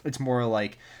 It's more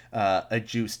like a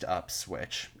juiced up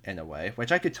Switch in a way,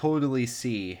 which I could totally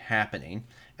see happening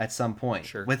at some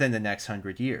point within the next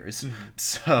 100 years. Mm-hmm.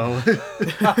 So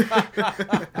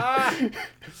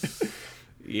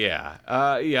yeah,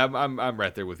 I'm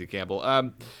right there with you, Campbell. I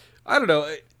don't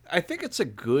know. I think it's a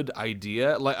good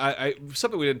idea. Like I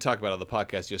something we didn't talk about on the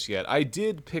podcast just yet. I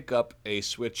did pick up a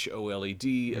Switch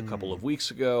OLED a couple of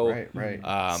weeks ago. Right.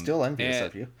 Still envious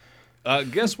of you.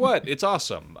 Guess what? It's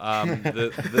awesome.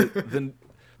 The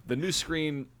new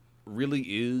screen really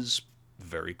is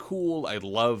very cool. I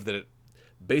love that it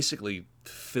basically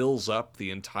fills up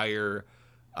the entire.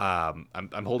 I'm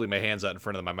holding my hands out in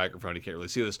front of my microphone. You can't really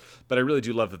see this, but I really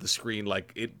do love that the screen,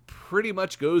 like, it pretty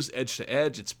much goes edge to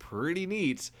edge. It's pretty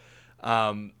neat.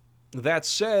 That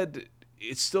said,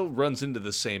 it still runs into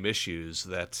the same issues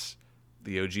that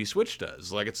the OG Switch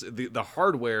does. Like, it's the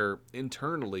hardware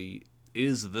internally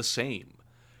is the same.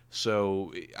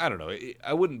 So I don't know.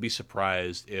 I wouldn't be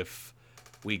surprised if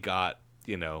we got,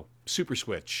 Super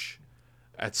Switch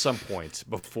at some point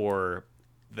before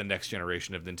the next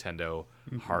generation of Nintendo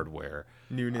hardware.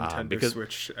 New Nintendo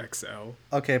Switch XL.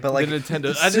 Okay, but like the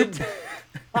Nintendo,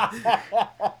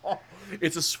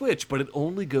 it's a Switch, but it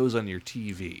only goes on your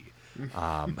TV.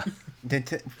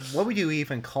 What would you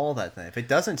even call that thing? If it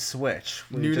doesn't switch,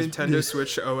 New Nintendo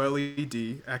Switch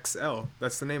OLED XL.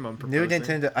 That's the name I'm New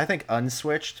proposing. Nintendo, I think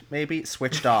unswitched, maybe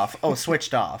switched off. Oh,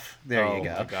 switched off. There you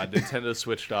go. Oh my god, Nintendo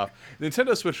Switched Off.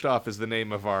 Nintendo Switched Off is the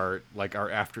name of our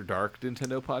After Dark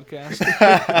Nintendo podcast.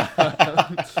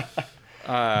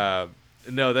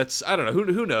 No, that's, I don't know.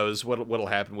 Who knows what'll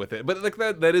happen with it? But like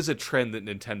that is a trend that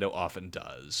Nintendo often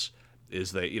does.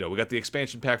 Is that, we got the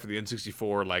expansion pack for the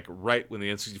N64 like right when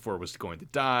the N64 was going to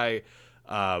die.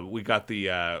 We got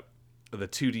the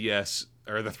 2DS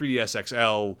or the 3DS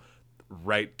XL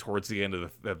right towards the end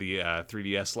of the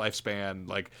 3DS lifespan.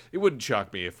 Like, it wouldn't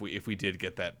shock me if we did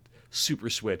get that Super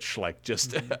Switch like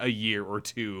just a year or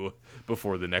two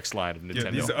before the next line of Nintendo.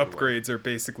 Yeah, these upgrades are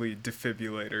basically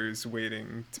defibrillators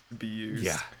waiting to be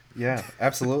used. Yeah,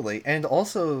 absolutely. And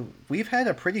also, we've had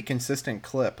a pretty consistent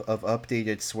clip of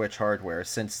updated Switch hardware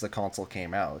since the console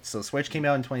came out. So Switch came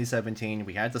out in 2017,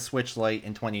 we had the Switch Lite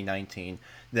in 2019,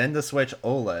 then the Switch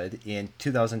OLED in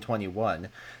 2021.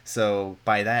 So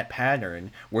by that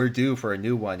pattern, we're due for a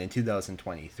new one in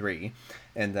 2023.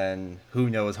 And then who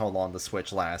knows how long the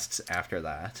Switch lasts after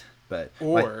that. But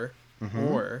Or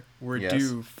we're Yes.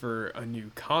 due for a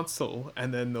new console,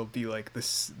 and then they'll be like,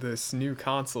 this new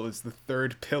console is the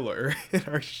third pillar in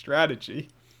our strategy.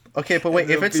 Okay, but wait, And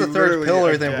if it'll it's be the third literally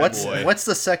pillar, a then Game what's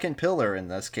the second pillar in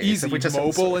this case? Easy, If we just have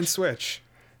mobile Switch? and Switch.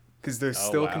 Because they're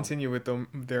still wow. continue with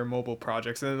their mobile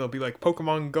projects, and then they'll be like,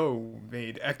 Pokemon Go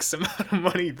made X amount of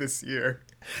money this year,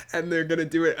 and they're gonna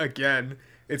do it again.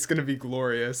 It's gonna be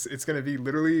glorious. It's gonna be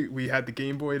literally, we had the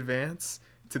Game Boy Advance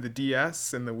to the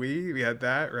DS and the Wii. We had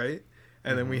that, right?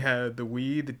 And then we had the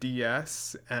Wii, the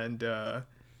DS, and or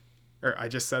I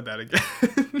just said that again.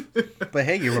 But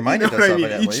hey, you reminded You know us what I of mean?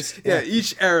 it at least. Yeah,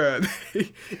 each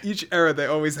era they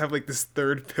always have like this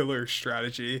third pillar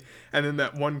strategy, and then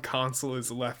that one console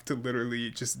is left to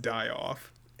literally just die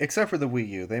off. Except for the Wii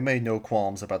U, they made no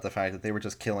qualms about the fact that they were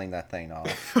just killing that thing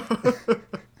off.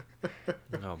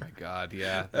 Oh my god,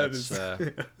 yeah. That That's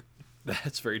is-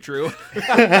 that's very true.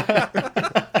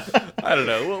 I don't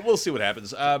know. We'll see what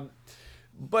happens.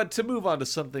 But to move on to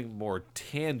something more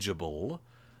tangible,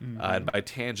 and by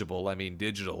tangible I mean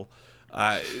digital,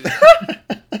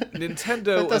 Nintendo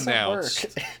That doesn't announced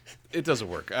work. it doesn't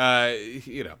work.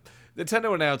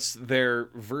 Nintendo announced their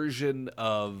version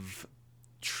of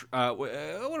what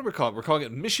do we call it? We're calling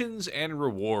it missions and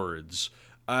rewards.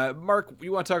 Mark,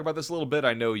 you want to talk about this a little bit?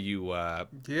 I know you had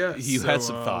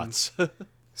some thoughts.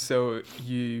 So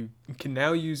you can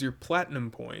now use your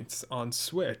platinum points on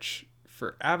Switch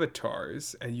for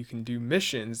avatars, and you can do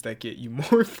missions that get you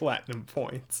more platinum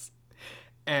points.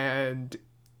 And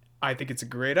I think it's a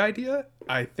great idea.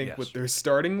 I think Yes. what they're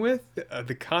starting with,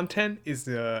 the content is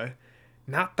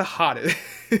not the hottest.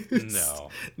 No.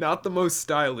 Not the most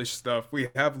stylish stuff. We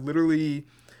have literally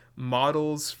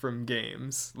models from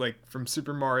games, like from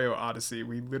Super Mario Odyssey.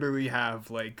 We literally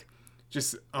have like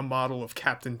just a model of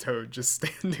Captain Toad just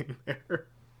standing there.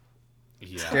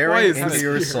 Yeah. Why Staring is into this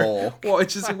your here? soul. Well,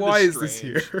 it's just, Kinda why is this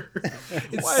strange. here?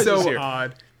 It's Why is so this here?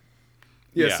 odd.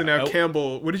 Yeah, Yeah, so now I-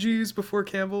 Campbell, what did you use before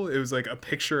Campbell? It was like a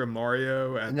picture of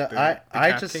Mario at No, the I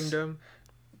Cat just- Kingdom.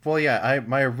 Well, yeah,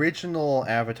 my original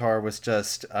avatar was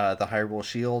just the Hyrule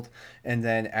Shield, and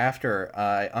then after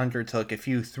I undertook a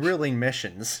few thrilling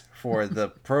missions for the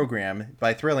program.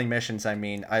 By thrilling missions, I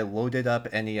mean I loaded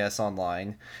up NES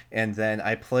Online, and then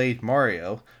I played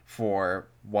Mario for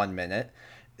 1 minute.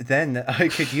 Then I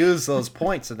could use those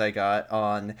points that I got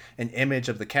on an image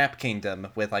of the Cap Kingdom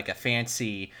with like a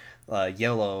fancy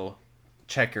yellow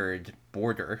checkered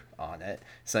border on it.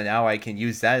 So now I can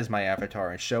use that as my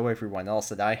avatar and show everyone else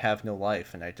that I have no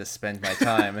life and I just spend my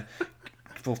time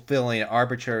fulfilling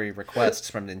arbitrary requests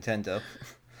from Nintendo.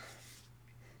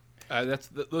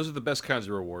 Those are the best kinds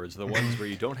of rewards. The ones where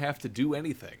you don't have to do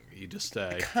anything. You just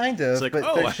Kind of, it's like,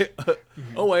 but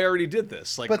I already did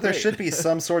this. Like, but there great. should be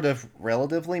some sort of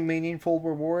relatively meaningful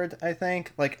reward, I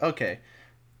think. Like, okay,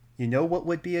 you know what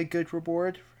would be a good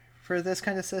reward for this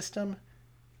kind of system?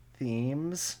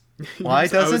 Themes. Why I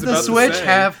was doesn't the about to Switch say,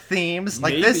 have themes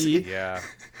like this? maybe. Yeah.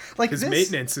 Like Because this?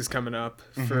 maintenance is coming up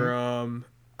for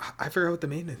I forgot what the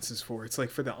maintenance is for. It's like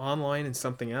for the online and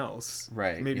something else.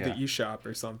 Right, Maybe yeah. the eShop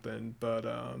or something. But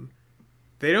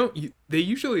they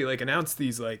usually like announce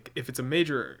these like if it's a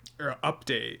major or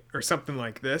update or something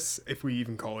like this, if we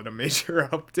even call it a major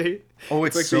update. Oh,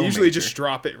 it's like so they usually major. just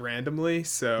drop it randomly.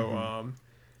 So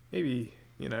maybe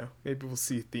maybe we'll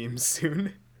see themes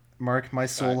soon. Mark, my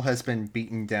soul has been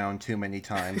beaten down too many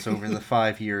times over the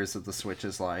 5 years of the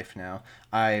Switch's life now.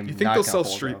 I'm You think not they'll gonna sell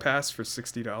hold Street out. Pass for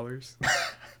 $60?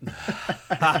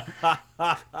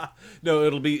 No,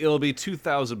 it'll be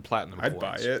 2,000 platinum I'd coins.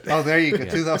 buy it. Oh, there you go.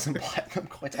 2,000 platinum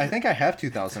coins. I think I have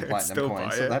 2,000 platinum still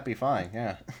coins, buy so it. that'd be fine.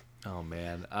 Yeah. Oh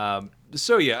man.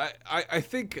 So yeah, I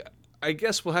think I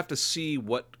guess we'll have to see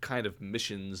what kind of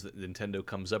missions that Nintendo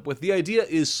comes up with. The idea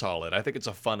is solid. I think it's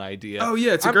a fun idea. Oh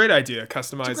yeah, it's a great idea.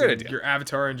 Customizing great idea. your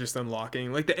avatar and just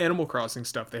unlocking like the Animal Crossing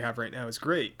stuff they have right now is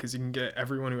great because you can get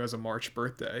everyone who has a March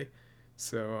birthday.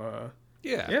 So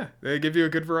yeah, they give you a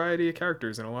good variety of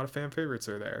characters and a lot of fan favorites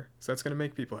are there. So that's gonna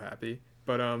make people happy.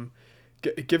 But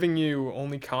giving you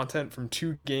only content from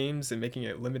 2 games and making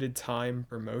it limited time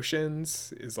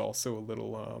promotions is also a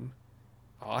little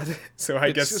odd. So I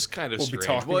It's guess just kind of we'll be strange.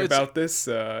 talking Well, about this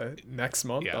next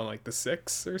month Yeah. on like the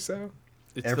 6th or so.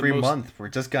 It's the Every most- month, we're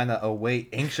just gonna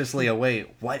anxiously await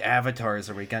what avatars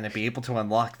are we gonna be able to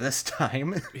unlock this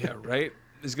time. Yeah, right.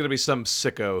 There's gonna be some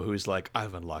sicko who's like,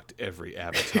 I've unlocked every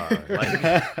avatar.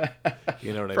 Like,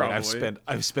 you know what I mean? Probably.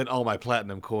 I've spent all my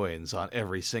platinum coins on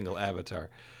every single avatar.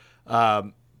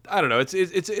 I don't know.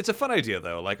 It's a fun idea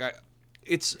though. Like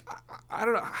I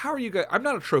don't know. How are you guys? I'm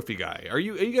not a trophy guy. Are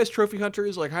you guys trophy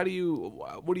hunters? Like, what do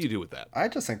you do with that? I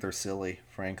just think they're silly,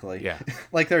 frankly. Yeah.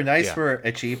 Like, they're nice Yeah. for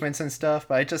achievements and stuff,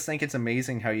 but I just think it's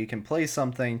amazing how you can play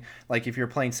something, like if you're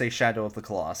playing, say, Shadow of the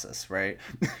Colossus, right?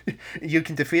 You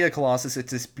can defeat a Colossus,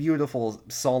 it's this beautiful,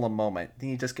 solemn moment.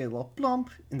 Then you just get a little blump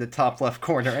in the top left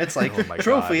corner. It's like, Oh my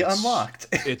trophy God, unlocked.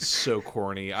 It's so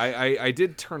corny. I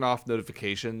did turn off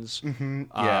notifications.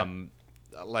 yeah.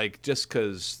 Like just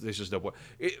because there's just no point.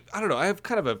 I don't know. I have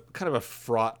kind of a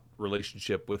fraught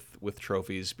relationship with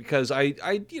trophies because I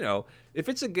if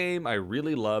it's a game I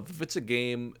really love, if it's a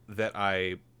game that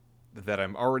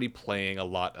I'm already playing a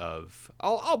lot of,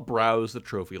 I'll browse the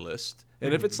trophy list,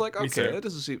 and if it's like Me okay, too. it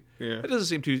doesn't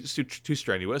seem too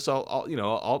strenuous,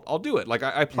 I'll do it. Like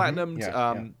I platinumed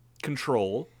Yeah.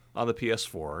 Control on the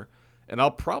PS4. And I'll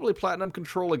probably platinum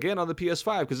Control again on the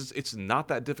PS5 because it's not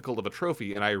that difficult of a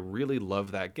trophy, and I really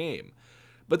love that game.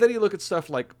 But then you look at stuff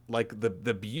like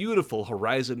the beautiful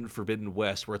Horizon Forbidden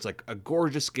West, where it's like a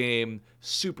gorgeous game,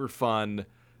 super fun.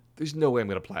 There's no way I'm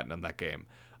going to platinum that game.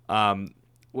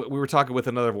 We were talking with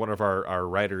another one of our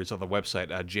writers on the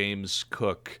website, James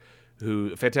Cook,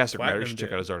 who fantastic writer. You should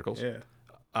check out his articles. Yeah.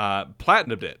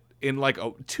 Platinumed it in like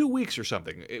 2 weeks or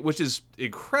something, which is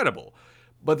incredible.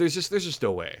 But there's just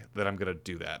no way that I'm gonna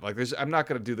do that. Like I'm not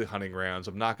gonna do the hunting grounds.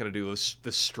 I'm not gonna do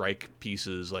the strike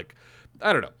pieces. Like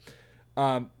I don't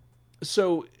know.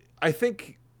 So I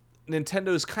think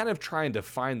Nintendo's kind of trying to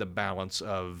find the balance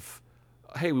of,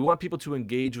 hey, we want people to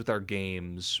engage with our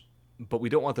games, but we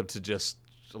don't want them to just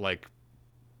like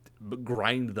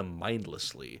grind them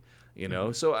mindlessly. You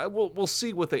know. So we'll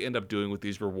see what they end up doing with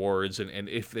these rewards and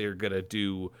if they're gonna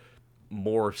do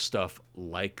more stuff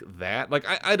like that. Like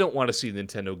I don't want to see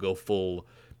Nintendo go full,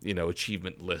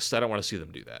 achievement list. I don't want to see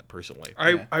them do that personally.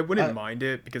 I wouldn't mind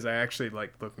it because I actually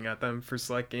like looking at them for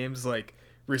select games. Like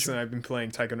recently, I've been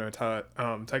playing Taiko no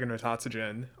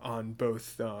Tatsujin on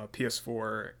both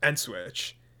PS4 and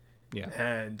Switch. Yeah.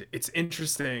 And it's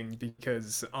interesting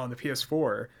because on the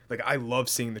PS4, like I love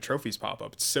seeing the trophies pop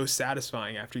up. It's so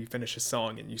satisfying after you finish a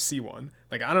song and you see one.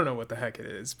 Like I don't know what the heck it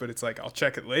is, but it's like I'll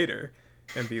check it later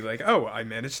and be like, oh, I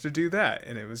managed to do that,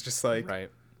 and it was just like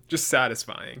just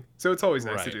satisfying. So it's always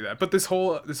nice to do that. But this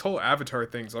whole avatar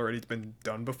thing's already been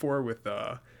done before with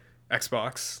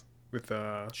Xbox with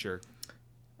Sure.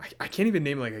 I can't even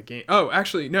name like a game. Oh,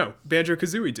 actually no,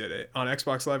 Banjo-Kazooie did it on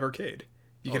Xbox Live Arcade.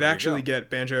 You could there you actually go. get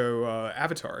Banjo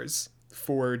avatars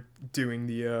for doing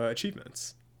the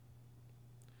achievements.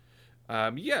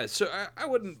 Yeah, so I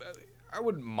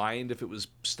wouldn't mind if it was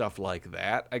stuff like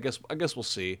that. I guess we'll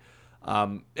see.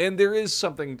 And there is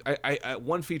something I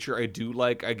one feature I do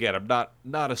like. Again, I'm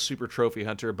not a super trophy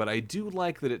hunter, but I do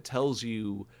like that it tells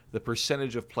you the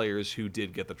percentage of players who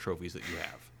did get the trophies that you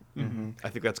have. Mm-hmm. I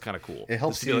think that's kind of cool. It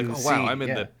helps Just to be you like, oh wow, see, I'm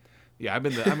in yeah. I'm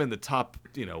in the top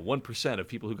 1% of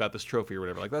people who got this trophy or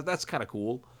whatever. Like that's kind of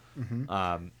cool.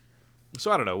 Mm-hmm. So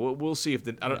I don't know. We'll see if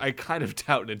I kind of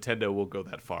doubt Nintendo will go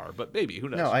that far, but maybe, who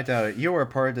knows? No, I doubt it. You were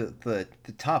part of the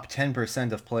top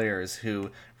 10% of players who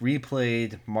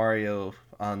replayed Mario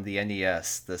on the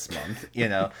NES this month,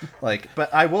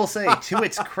 But I will say, to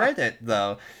its credit,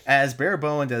 though, as bare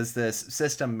boned as this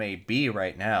system may be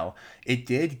right now, it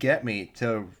did get me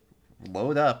to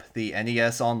load up the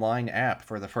NES Online app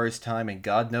for the first time in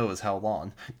God knows how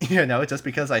long. Just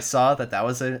because I saw that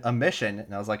was a mission,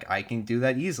 and I was like, I can do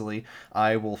that easily.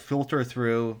 I will filter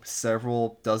through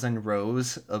several dozen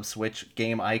rows of Switch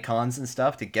game icons and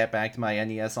stuff to get back to my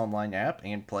NES Online app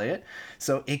and play it.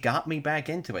 So it got me back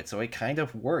into it. So it kind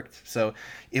of worked. So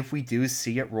if we do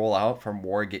see it roll out for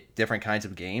more different kinds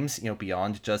of games,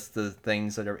 beyond just the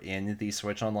things that are in the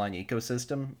Switch Online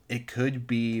ecosystem, it could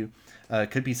be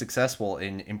successful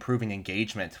in improving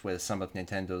engagement with some of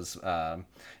Nintendo's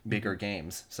bigger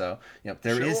games. So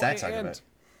there is that side of it.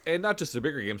 And not just their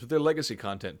bigger games, but their legacy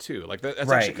content too. Like that's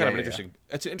Right, actually kind of an interesting.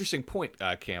 That's an interesting point,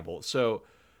 Campbell. So,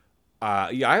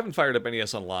 I haven't fired up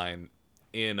NES Online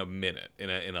in a minute, in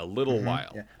a little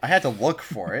while. Yeah. I had to look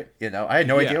for it. I had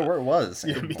no idea where it was.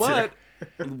 But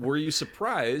were you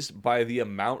surprised by the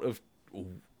amount of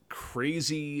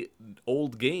crazy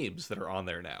old games that are on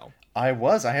there now? I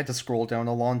was. I had to scroll down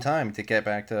a long time to get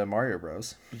back to Mario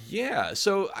Bros. Yeah,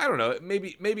 so I don't know.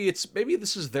 Maybe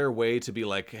this is their way to be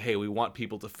like, hey, we want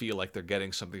people to feel like they're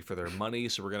getting something for their money,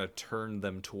 so we're gonna turn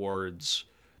them towards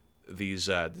these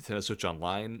Nintendo Switch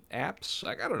Online apps.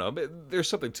 Like, I don't know, but there's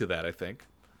something to that, I think.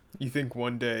 You think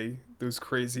one day those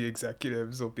crazy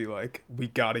executives will be like, we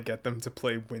gotta get them to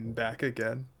play Win Back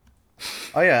again?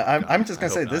 Oh yeah, I'm just gonna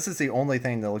say this is the only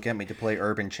thing that'll get me to play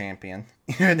Urban Champion.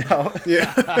 Yeah.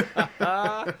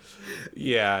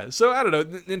 Yeah. So I don't know.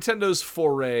 Nintendo's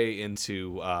foray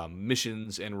into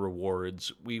missions and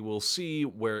rewards. We will see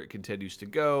where it continues to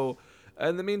go.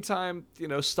 In the meantime,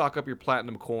 stock up your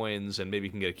platinum coins and maybe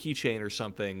you can get a keychain or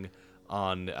something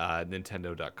on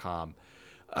Nintendo.com.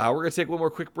 We're going to take one more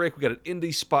quick break. We got an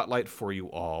indie spotlight for you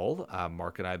all.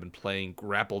 Mark and I have been playing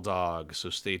Grapple Dog, so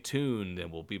stay tuned,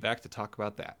 and we'll be back to talk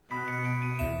about that.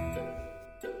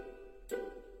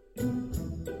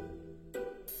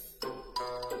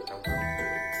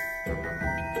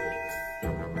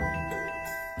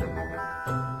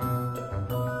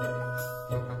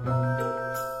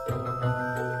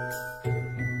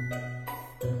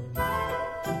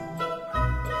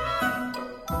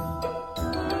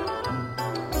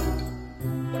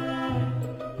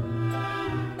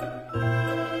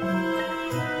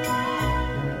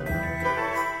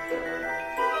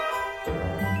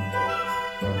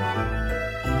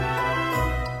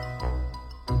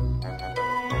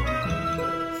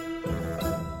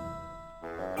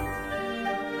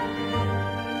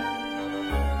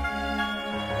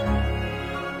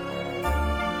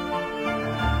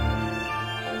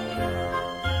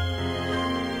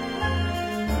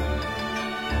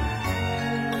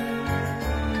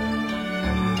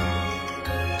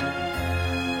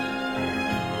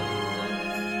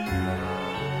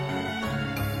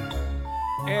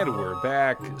 And we're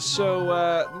back. So,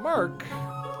 Mark,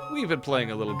 we've been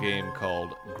playing a little game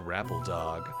called Grapple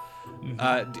Dog.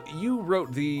 You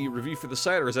wrote the review for the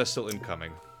site, or is that still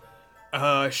incoming?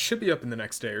 Should be up in the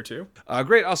next day or two.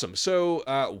 Great, awesome. So,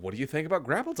 what do you think about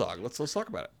Grapple Dog? Let's talk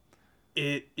about it.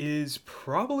 It is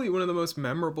probably one of the most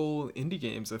memorable indie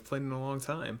games I've played in a long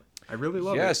time. I really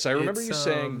love it. Yes, I remember you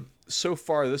saying so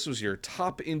far this was your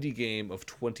top indie game of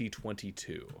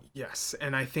 2022. Yes,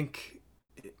 and I think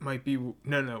it might be...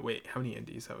 No, wait. How many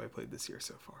indies have I played this year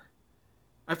so far?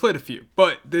 I've played a few,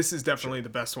 but this is definitely the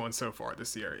best one so far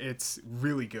this year. It's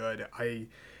really good.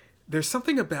 There's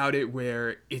something about it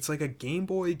where it's like a Game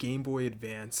Boy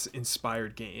Advance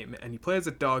inspired game, and you play as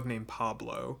a dog named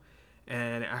Pablo,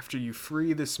 and after you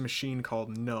free this machine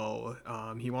called Null,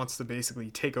 he wants to basically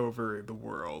take over the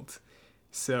world.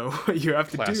 So what you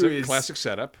have to do is... Classic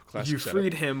setup. You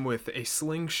freed him with a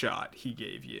slingshot he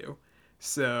gave you.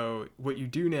 So what you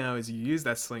do now is you use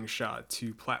that slingshot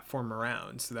to platform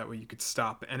around, so that way you could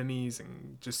stop enemies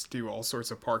and just do all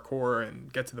sorts of parkour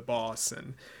and get to the boss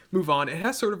and move on. It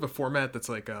has sort of a format that's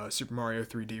like Super Mario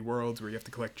 3D Worlds, where you have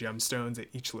to collect gemstones at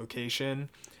each location.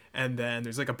 And then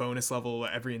there's like a bonus level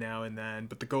every now and then,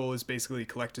 but the goal is basically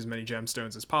collect as many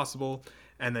gemstones as possible,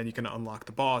 and then you can unlock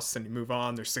the boss and you move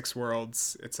on. There's 6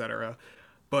 worlds, etc.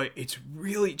 But it's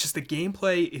really just, the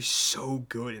gameplay is so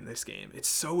good in this game. It's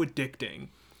so addicting.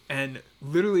 And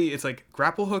literally it's like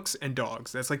grapple hooks and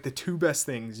dogs. That's like the 2 best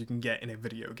things you can get in a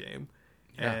video game.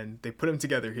 Yeah. And they put them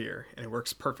together here and it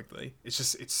works perfectly.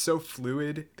 It's so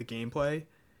fluid, the gameplay.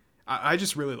 I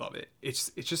just really love it. It's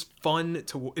just fun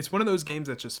it's one of those games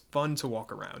that's just fun to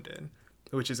walk around in,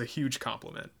 which is a huge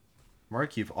compliment.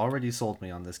 Mark, you've already sold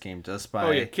me on this game just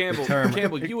by Campbell, the term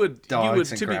Campbell, you would dogs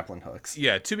and grappling hooks.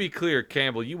 Yeah, to be clear,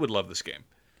 Campbell, you would love this game.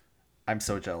 I'm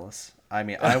so jealous. I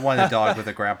mean, I want a dog with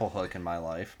a grapple hook in my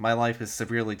life. My life is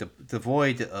severely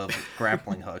devoid of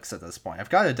grappling hooks at this point. I've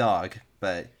got a dog,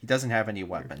 but he doesn't have any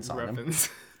weapons on him.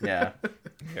 Yeah.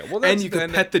 Yeah, well, And you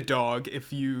can pet the dog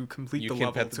if you complete the can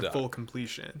level pet the to dog. full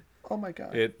completion. Oh my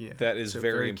god. That is so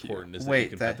very very cute. important. Is that you Wait,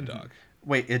 can pet the dog.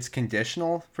 Wait, it's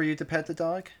conditional for you to pet the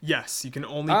dog? Yes, you can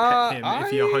only pet him if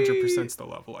he 100%'s the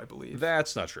level, I believe.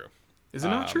 That's not true. Is it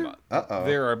not true? Uh-oh.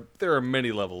 There are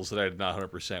many levels that I did not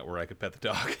 100% where I could pet the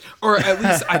dog. Or at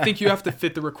least I think you have to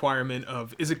fit the requirement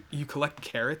of you collect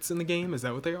carrots in the game? Is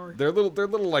that what they are? They're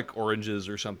little like oranges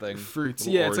or something. Fruits.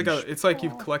 Little Yeah, orange. it's like you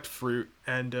collect fruit,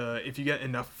 and if you get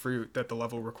enough fruit that the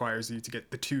level requires you to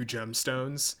get the 2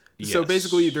 gemstones. So Yes.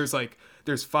 basically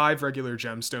there's 5 regular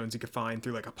gemstones you could find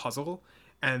through like a puzzle,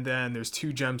 and then there's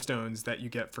 2 gemstones that you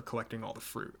get for collecting all the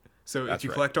fruit. So That's if you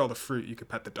right. collect all the fruit, you could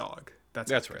pet the dog. That's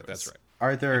how it right. goes. That's right.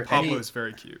 Are there Pablo any is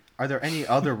very cute. Are there any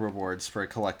other rewards for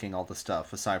collecting all the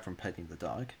stuff aside from petting the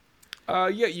dog?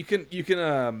 Yeah, you can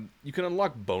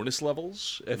unlock bonus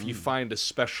levels if you find a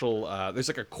special. There's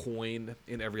like a coin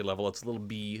in every level. It's a little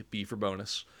B for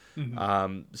bonus.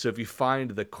 So if you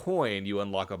find the coin, you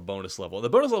unlock a bonus level. The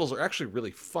bonus levels are actually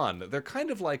really fun. They're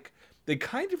they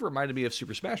kind of reminded me of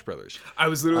Super Smash Brothers. I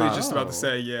was literally just about Oh. to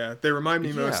say, yeah, they remind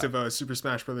me most Yeah. of Super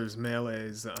Smash Brothers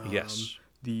Melee's. Yes.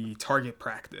 The target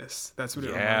practice. That's what it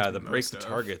reminds Yeah, me the break most the of.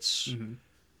 targets.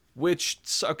 Which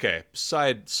okay,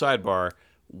 sidebar.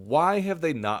 Why have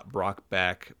they not brought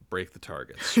back break the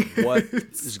targets? What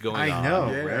is going on? I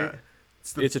know. Yeah, Right?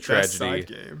 it's the It's a best tragedy. side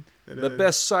game. It The is.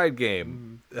 best side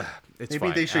game. Ugh, it's Maybe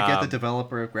fine. they should get the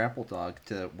developer of Grapple Dog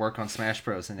to work on Smash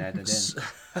Bros. And add it in.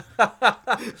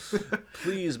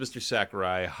 Please, Mr.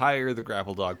 Sakurai, hire the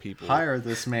Grapple Dog people. Hire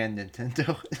this man,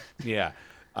 Nintendo. Yeah.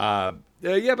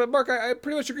 Yeah, but Mark, I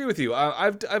pretty much agree with you.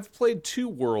 I've played 2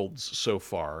 worlds so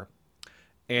far,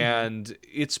 and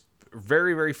it's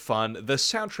very, very fun. The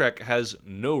soundtrack has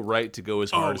no right to go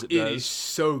as hard as it It does. is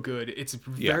so good. It's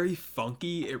very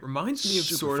funky. It reminds me of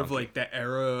Super sort of funky. like the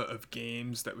era of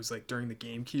games that was like during the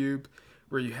GameCube,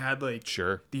 where you had like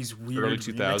Sure. these Early weird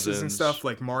remixes and 2000s. stuff,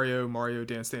 like Mario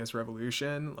Dance Dance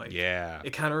Revolution. Like, Yeah.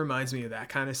 it kind of reminds me of that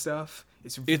kind of stuff.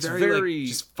 It's It's very, very- like,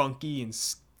 just funky and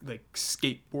like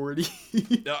skateboardy.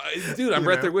 Dude, I'm You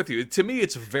right know? there with you. To me,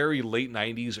 it's very late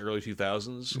 90s, early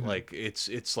 2000s. Like,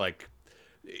 it's like...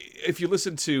 If you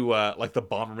listen to like the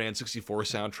Bomberman 64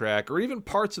 soundtrack or even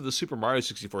parts of the Super Mario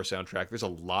 64 soundtrack, there's a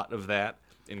lot of that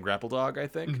in Grapple Dog, I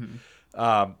think.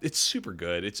 It's super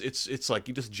good. It's like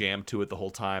you just jam to it the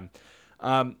whole time.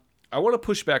 I want to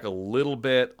push back a little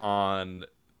bit on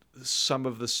some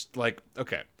of this. Like,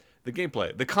 okay, the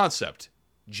gameplay, the concept,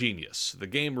 genius. The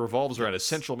game revolves around a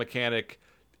central mechanic,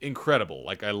 incredible.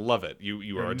 Like, I love it.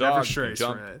 You are a dog. Never You strays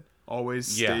jump. from it.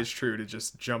 Always Yeah. stays true to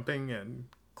just jumping and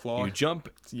claw. You jump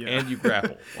Yeah. and you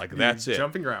grapple. Like, that's it.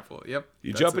 Jump and grapple. Yep.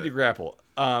 You that's jump and it. you grapple.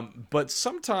 But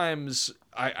sometimes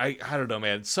I don't know,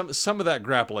 man. Some of that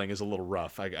grappling is a little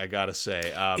rough. I gotta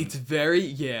say. It's very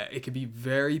it can be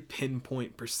very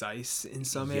pinpoint precise in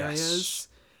some Yes. areas.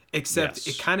 Except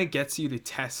Yes. it kind of gets you to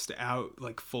test out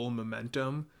like full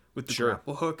momentum with the Sure.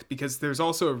 grapple hook, because there's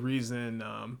also a reason.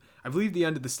 I believe the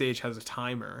end of the stage has a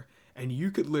timer, and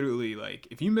you could literally, like,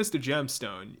 if you missed a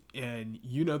gemstone and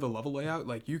you know the level layout,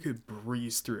 like, you could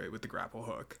breeze through it with the grapple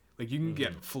hook. Like, you can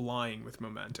get flying with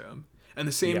momentum. And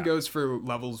the same Yeah. goes for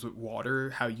levels with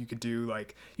water, how you could do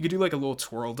like a little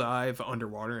twirl dive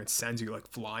underwater and it sends you like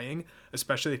flying,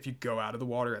 especially if you go out of the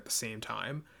water at the same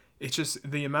time. It's just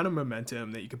the amount of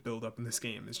momentum that you could build up in this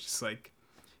game is just like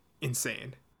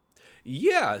insane.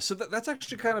 Yeah, so that's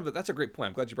actually that's a great point.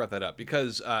 I'm glad you brought that up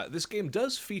because this game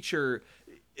does feature.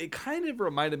 It kind of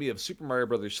reminded me of Super Mario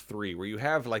Brothers 3, where you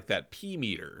have like that P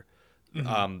meter,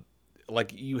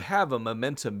 like you have a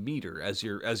momentum meter as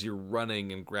you're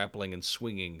running and grappling and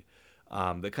swinging,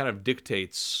 that kind of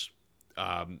dictates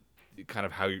kind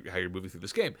of how you're moving through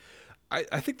this game.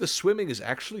 I think the swimming is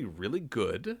actually really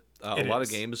good. A lot of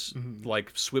is. games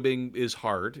like swimming is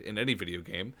hard in any video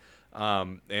game.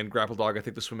 And Grapple Dog, I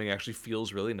think the swimming actually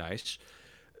feels really nice.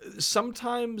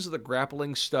 Sometimes the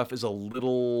grappling stuff is a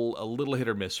little hit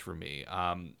or miss for me.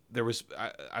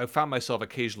 I found myself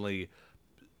occasionally,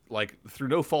 like through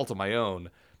no fault of my own,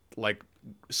 like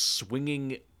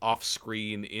swinging off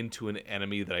screen into an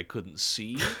enemy that I couldn't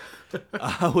see,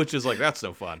 which is like, that's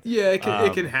no fun. Yeah, it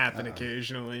can happen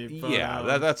occasionally. But,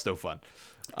 Yeah, that's no fun.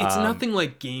 it's nothing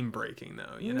like game breaking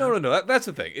though. You know? No. That's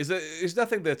the thing. Is that there's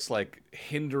nothing that's like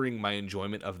hindering my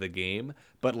enjoyment of the game.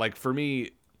 But like for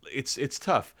me, it's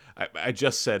tough. I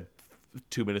just said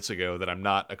 2 minutes ago that I'm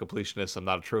not a completionist. I'm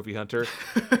not a trophy hunter.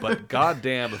 But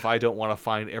goddamn, if I don't want to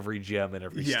find every gem in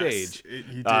every Yes, stage.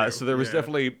 you do, So there was yeah.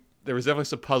 definitely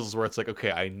some puzzles where it's like,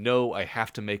 okay, I know I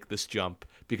have to make this jump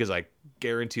because I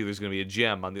guarantee there's going to be a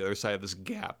gem on the other side of this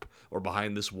gap or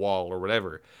behind this wall or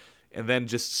whatever. and then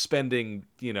just spending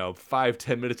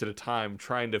 5-10 minutes at a time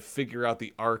trying to figure out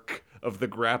the arc of the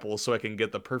grapple so I can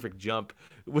get the perfect jump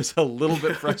was a little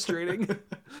bit frustrating.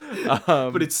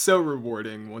 But it's so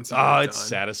rewarding once you get Oh, it it's done.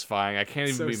 satisfying. I can't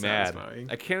even be mad. Satisfying.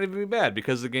 I can't even be mad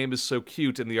because the game is so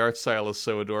cute and the art style is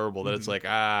so adorable that it's like,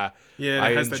 Yeah, and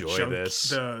I it has enjoy this.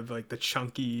 the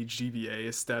chunky GBA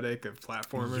aesthetic of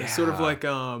platformers. Yeah. Sort of like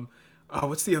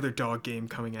what's the other dog game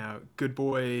coming out? Good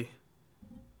Boy.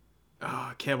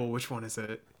 Campbell, which one is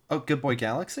it? Oh, Good Boy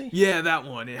Galaxy? Yeah, that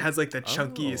one. It has like that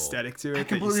chunky Oh. aesthetic to it. I that you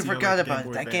completely see on, forgot like, about Game it.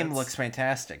 Boy That game Advance. looks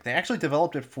fantastic. They actually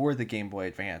developed it for the Game Boy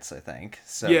Advance, I think.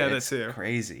 So Yeah, it's that's it.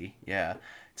 crazy. Yeah.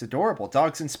 It's adorable.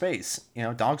 Dogs in space.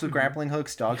 Dogs with grappling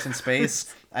hooks, dogs in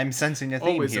space. I'm sensing a theme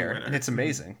Always a here, winner. and it's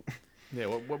amazing. Yeah,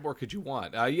 what more could you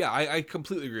want? Yeah, I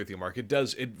completely agree with you, Mark. It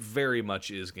very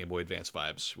much is Game Boy Advance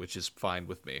vibes, which is fine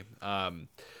with me.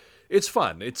 It's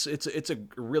fun. It's a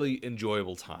really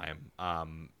enjoyable time.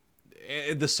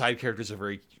 And the side characters are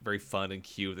very, very fun and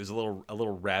cute. There's a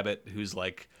little rabbit who's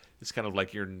like, it's kind of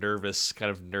like your nervous,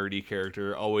 kind of nerdy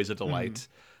character, always a delight.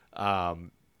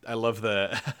 I love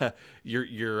the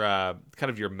your kind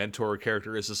of your mentor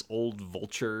character is this old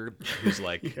vulture who's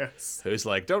like Yes. who's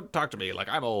like, don't talk to me like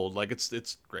I'm old. Like it's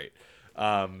great.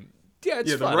 Yeah,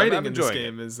 it's Yeah, fun. the writing I'm in this enjoying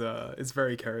game is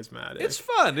very charismatic. It's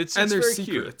fun. It's and there's very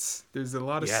secrets. There's a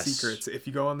lot of Yes. secrets. If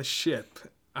you go on the ship,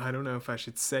 I don't know if I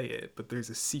should say it, but there's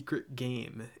a secret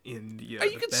game in the. cute.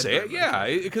 The You can say it, bedroom, I yeah,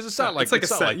 think. because it's not like it's like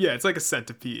it's a not like yeah, it's like a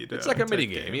centipede. it's like a type mini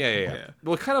game. Yeah.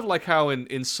 Well, kind of like how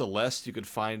in Celeste you could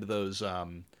find those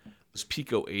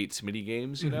Pico 8 mini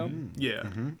games, Yeah.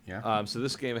 Yeah. So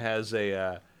this game has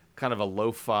a kind of a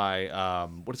lo-fi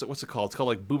what's it called? It's called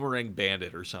like Boomerang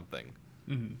Bandit or something.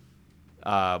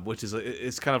 Which is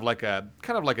it's kind of like an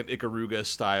Ikaruga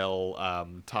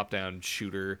style top-down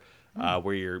shooter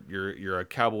where you're a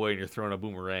cowboy and you're throwing a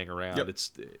boomerang around. Yep.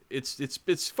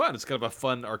 It's fun. It's kind of a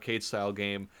fun arcade style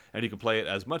game, and you can play it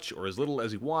as much or as little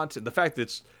as you want. And the fact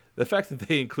that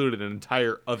they included an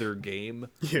entire other game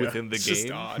within the it's just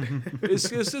game odd.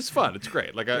 it's fun. It's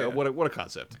great. Like what a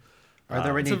concept. Are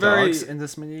there any it's a very- dogs in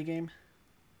this mini game?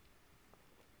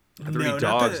 Are there any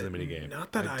dogs in the mini game?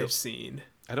 Not that I've seen.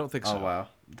 I don't think so. Oh wow.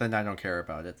 Then I don't care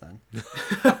about it then.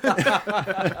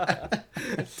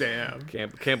 Damn.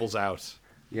 Campbell's out.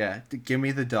 Yeah, give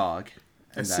me the dog.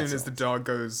 and As soon that's as all. the dog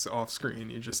goes off screen,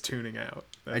 you're just tuning out.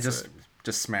 I That's it.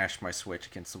 just smashed my Switch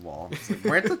against the wall. It's like,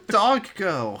 where'd the dog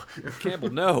go? Campbell,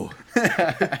 no.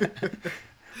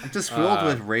 I'm just filled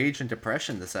with rage and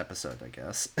depression this episode, I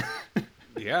guess.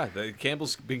 Yeah,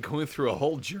 Campbell's been going through a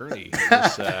whole journey.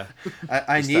 This, I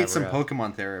This need time some around.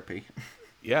 Pokemon therapy.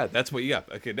 yeah, that's what you got.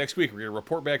 Okay, next week we're gonna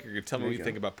report back. You're gonna tell me There what you you go.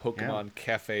 think about Pokemon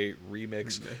Cafe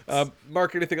Remix. Remix.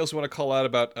 Mark, anything else you want to call out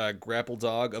about Grapple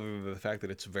Dog, other than the fact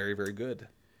that it's very, very good?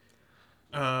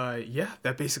 Yeah,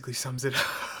 that basically sums it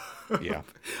up. Yeah,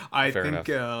 I fair think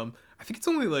enough. I think it's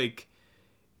only like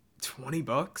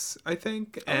 $20, I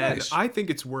think. Oh, And nice. I think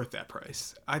it's worth that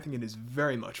price. I think it is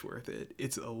very much worth it.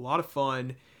 It's a lot of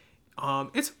fun.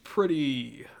 It's a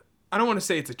pretty, I don't want to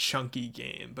say it's a chunky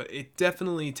game, but it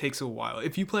definitely takes a while.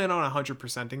 If you plan on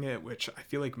 100%ing it, which I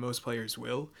feel like most players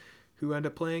will who end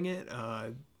up playing it,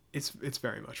 it's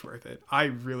very much worth it. I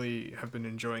really have been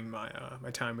enjoying my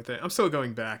my time with it. I'm still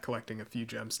going back, collecting a few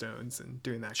gemstones and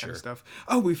doing that kind Sure. of stuff.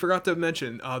 Oh, we forgot to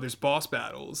mention there's boss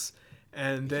battles,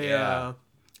 and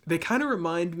they kind of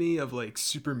remind me of like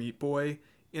Super Meat Boy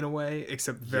in a way,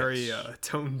 except very Yes.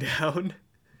 toned down.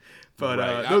 But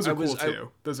Right. those I are cool was-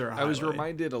 too. Those are a I was highlight.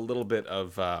 reminded a little bit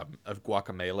of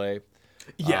Guacamelee.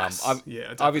 Yes. Yeah.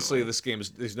 Yeah. Obviously, definitely. this game is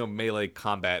there's no melee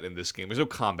combat in this game. There's no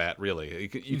combat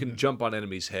really. You can jump on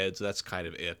enemies' heads. That's kind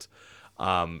of it.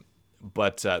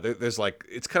 But there's like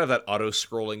it's kind of that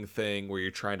auto-scrolling thing where you're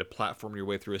trying to platform your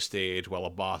way through a stage while a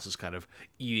boss is kind of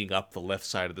eating up the left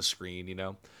side of the screen.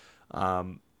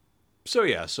 So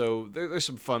yeah, there's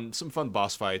some fun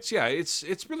boss fights. Yeah, it's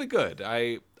really good.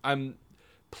 I'm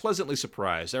pleasantly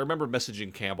surprised. I remember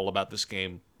messaging Campbell about this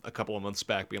game a couple of months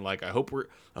back, being like, I hope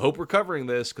we're covering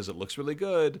this because it looks really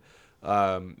good.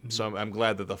 So I'm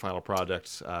glad that the final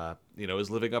product, is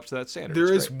living up to that standard.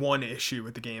 There It's is great. one issue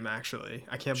with the game, actually.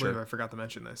 I can't believe Sure. I forgot to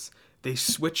mention this. They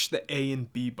switched the A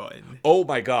and B button. Oh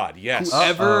my God! Yes.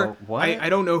 Whoever, what? I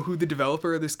don't know who the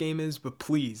developer of this game is, but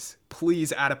please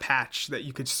add a patch that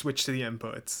you could switch to the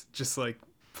inputs. Just like,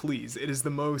 please. It is the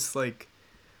most, like,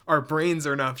 our brains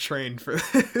are not trained for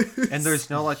this. And there's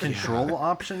no like control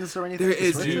options or anything. There to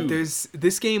is, switch it?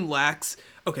 this game lacks,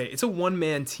 okay, it's a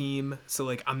one-man team, so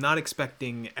like I'm not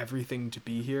expecting everything to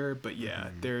be here, but yeah,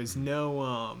 there's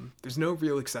no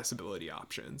real accessibility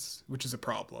options, which is a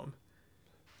problem.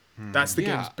 That's the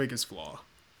Yeah. game's biggest flaw.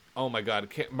 Oh my God,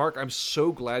 Mark! I'm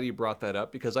so glad you brought that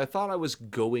up because I thought I was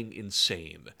going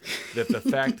insane. That the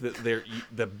fact that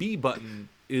the B button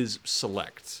is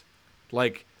select,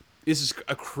 like, this is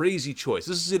a crazy choice.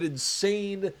 This is an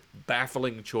insane,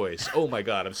 baffling choice. Oh my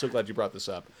God, I'm so glad you brought this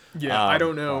up. Yeah, I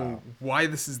don't know why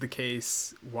this is the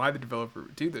case, why the developer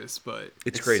would do this, but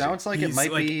It's crazy. Sounds like it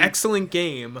might like, be excellent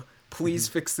game. Please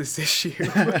fix this issue.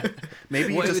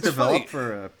 maybe Well, just it's developed funny.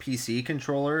 for a PC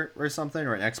controller or something,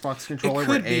 or an Xbox It controller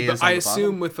could where be, A but is on I the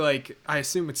assume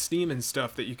bottom. with Steam and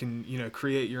stuff that you can,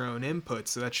 create your own inputs,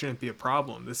 so that shouldn't be a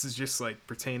problem. This is just like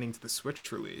pertaining to the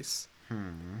Switch release.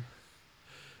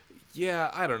 Yeah,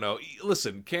 I don't know.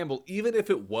 Listen, Campbell, even if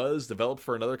it was developed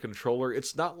for another controller,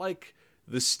 it's not like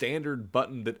the standard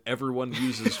button that everyone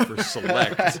uses for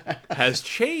select has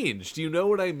changed. Do you know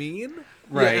what I mean?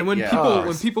 Right. Yeah, and when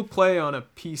yeah. people play on a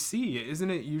PC, isn't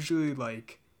it usually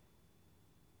like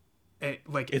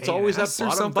It's always that AS or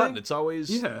bottom something? button. It's always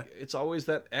Yeah. it's always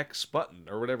that X button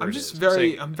or whatever. I'm it just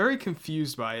is. I'm very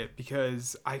confused by it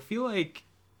because I feel like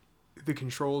the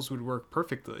controls would work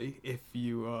perfectly if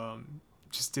you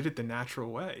just did it the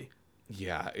natural way.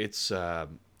 Yeah, it's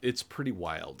pretty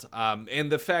wild. And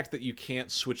the fact that you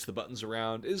can't switch the buttons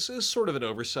around is sort of an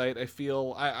oversight. I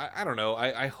feel. I don't know.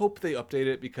 I hope they update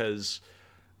it because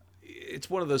it's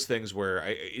one of those things where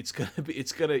it's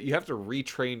gonna you have to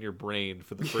retrain your brain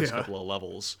for the first Yeah. couple of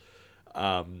levels,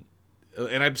 and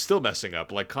I'm still messing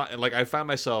up. Like I found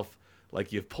myself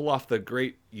like you pull off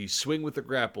you swing with the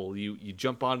grapple, you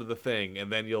jump onto the thing,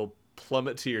 and then you'll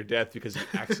plummet to your death because you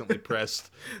accidentally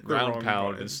pressed ground wrong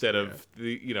pound button, instead of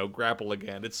the grapple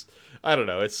again. I don't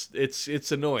know.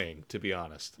 It's annoying, to be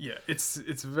honest. Yeah, it's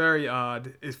very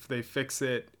odd. If they fix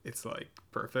it, it's like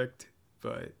perfect.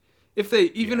 But if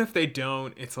they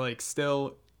don't, it's like it's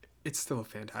still a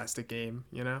fantastic game,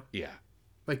 Yeah.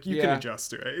 Like you can Yeah. adjust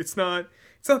to it. It's not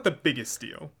the biggest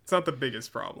deal. It's not the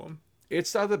biggest problem.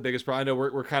 It's not the biggest problem. I know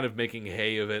we're kind of making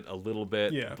hay of it a little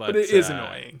bit. Yeah, but it is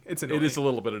annoying. It's annoying. It is a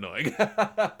little bit annoying.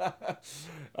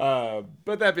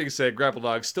 But that being said, Grapple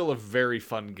Dog still a very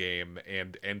fun game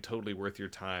and totally worth your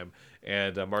time.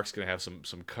 And Mark's gonna have some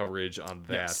coverage on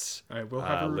that. Yes, I will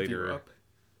have a review up.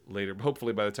 Later,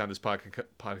 hopefully by the time this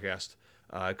podcast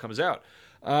comes out.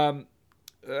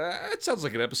 It sounds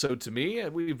like an episode to me.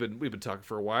 We've been talking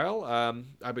for a while.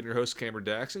 I've been your host, Cameron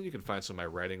Daxon. You can find some of my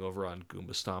writing over on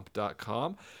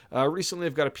goombastomp.com. Recently,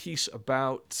 I've got a piece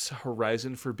about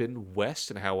Horizon Forbidden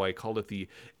West and how I called it the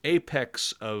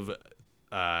apex of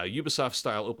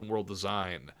Ubisoft-style open-world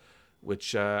design,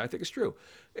 which I think is true.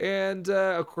 And,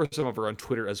 of course, I'm over on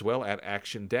Twitter as well, at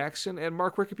ActionDaxon. And,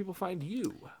 Mark, where can people find you?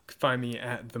 You can find me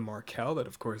at the Markel. That,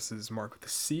 of course, is Mark with a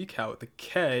C, Cal with a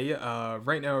K.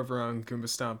 Right now over on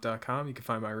goombastomp.com, you can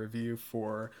find my review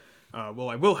for... I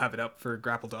will have it up for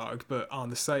Grapple Dog, but on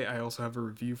the site, I also have a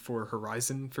review for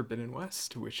Horizon Forbidden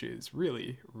West, which is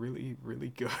really, really, really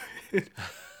good.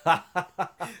 That's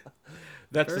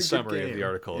Very the good summary of game. the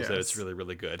article, is that it's Yes. really,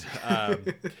 really good.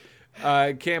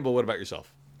 Campbell, what about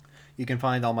yourself? You can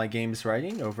find all my games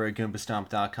writing over at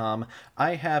goombastomp.com.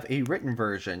 I have a written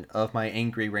version of my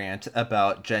angry rant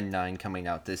about Gen 9 coming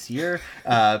out this year,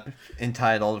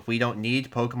 entitled We Don't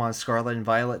Need Pokemon Scarlet and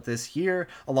Violet This Year.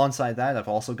 Alongside that, I've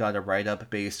also got a write-up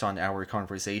based on our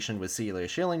conversation with Celia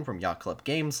Schilling from Yacht Club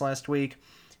Games last week,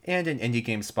 and an indie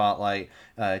game spotlight.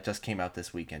 It just came out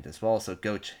this weekend as well, so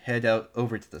go head out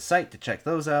over to the site to check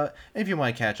those out. And if you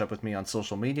want to catch up with me on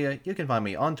social media, you can find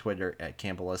me on Twitter at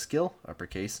CampbellSGill,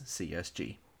 uppercase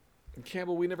CSG.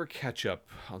 Campbell, we never catch up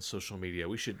on social media.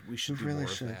 We should do more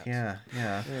of that. Yeah.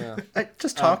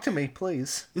 Just talk to me,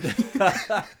 please.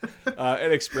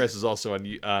 NXpress is also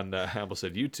on I almost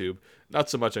said YouTube. Not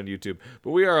so much on YouTube,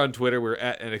 but we are on Twitter. We're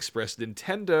at NXpress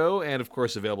Nintendo, and of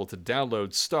course available to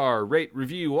download, star, rate,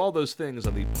 review, all those things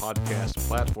on the podcast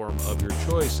platform of your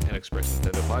choice, NXpress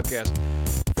Nintendo Podcast.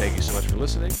 Thank you so much for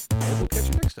listening, and we'll catch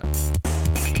you next time.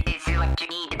 If you like to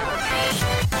need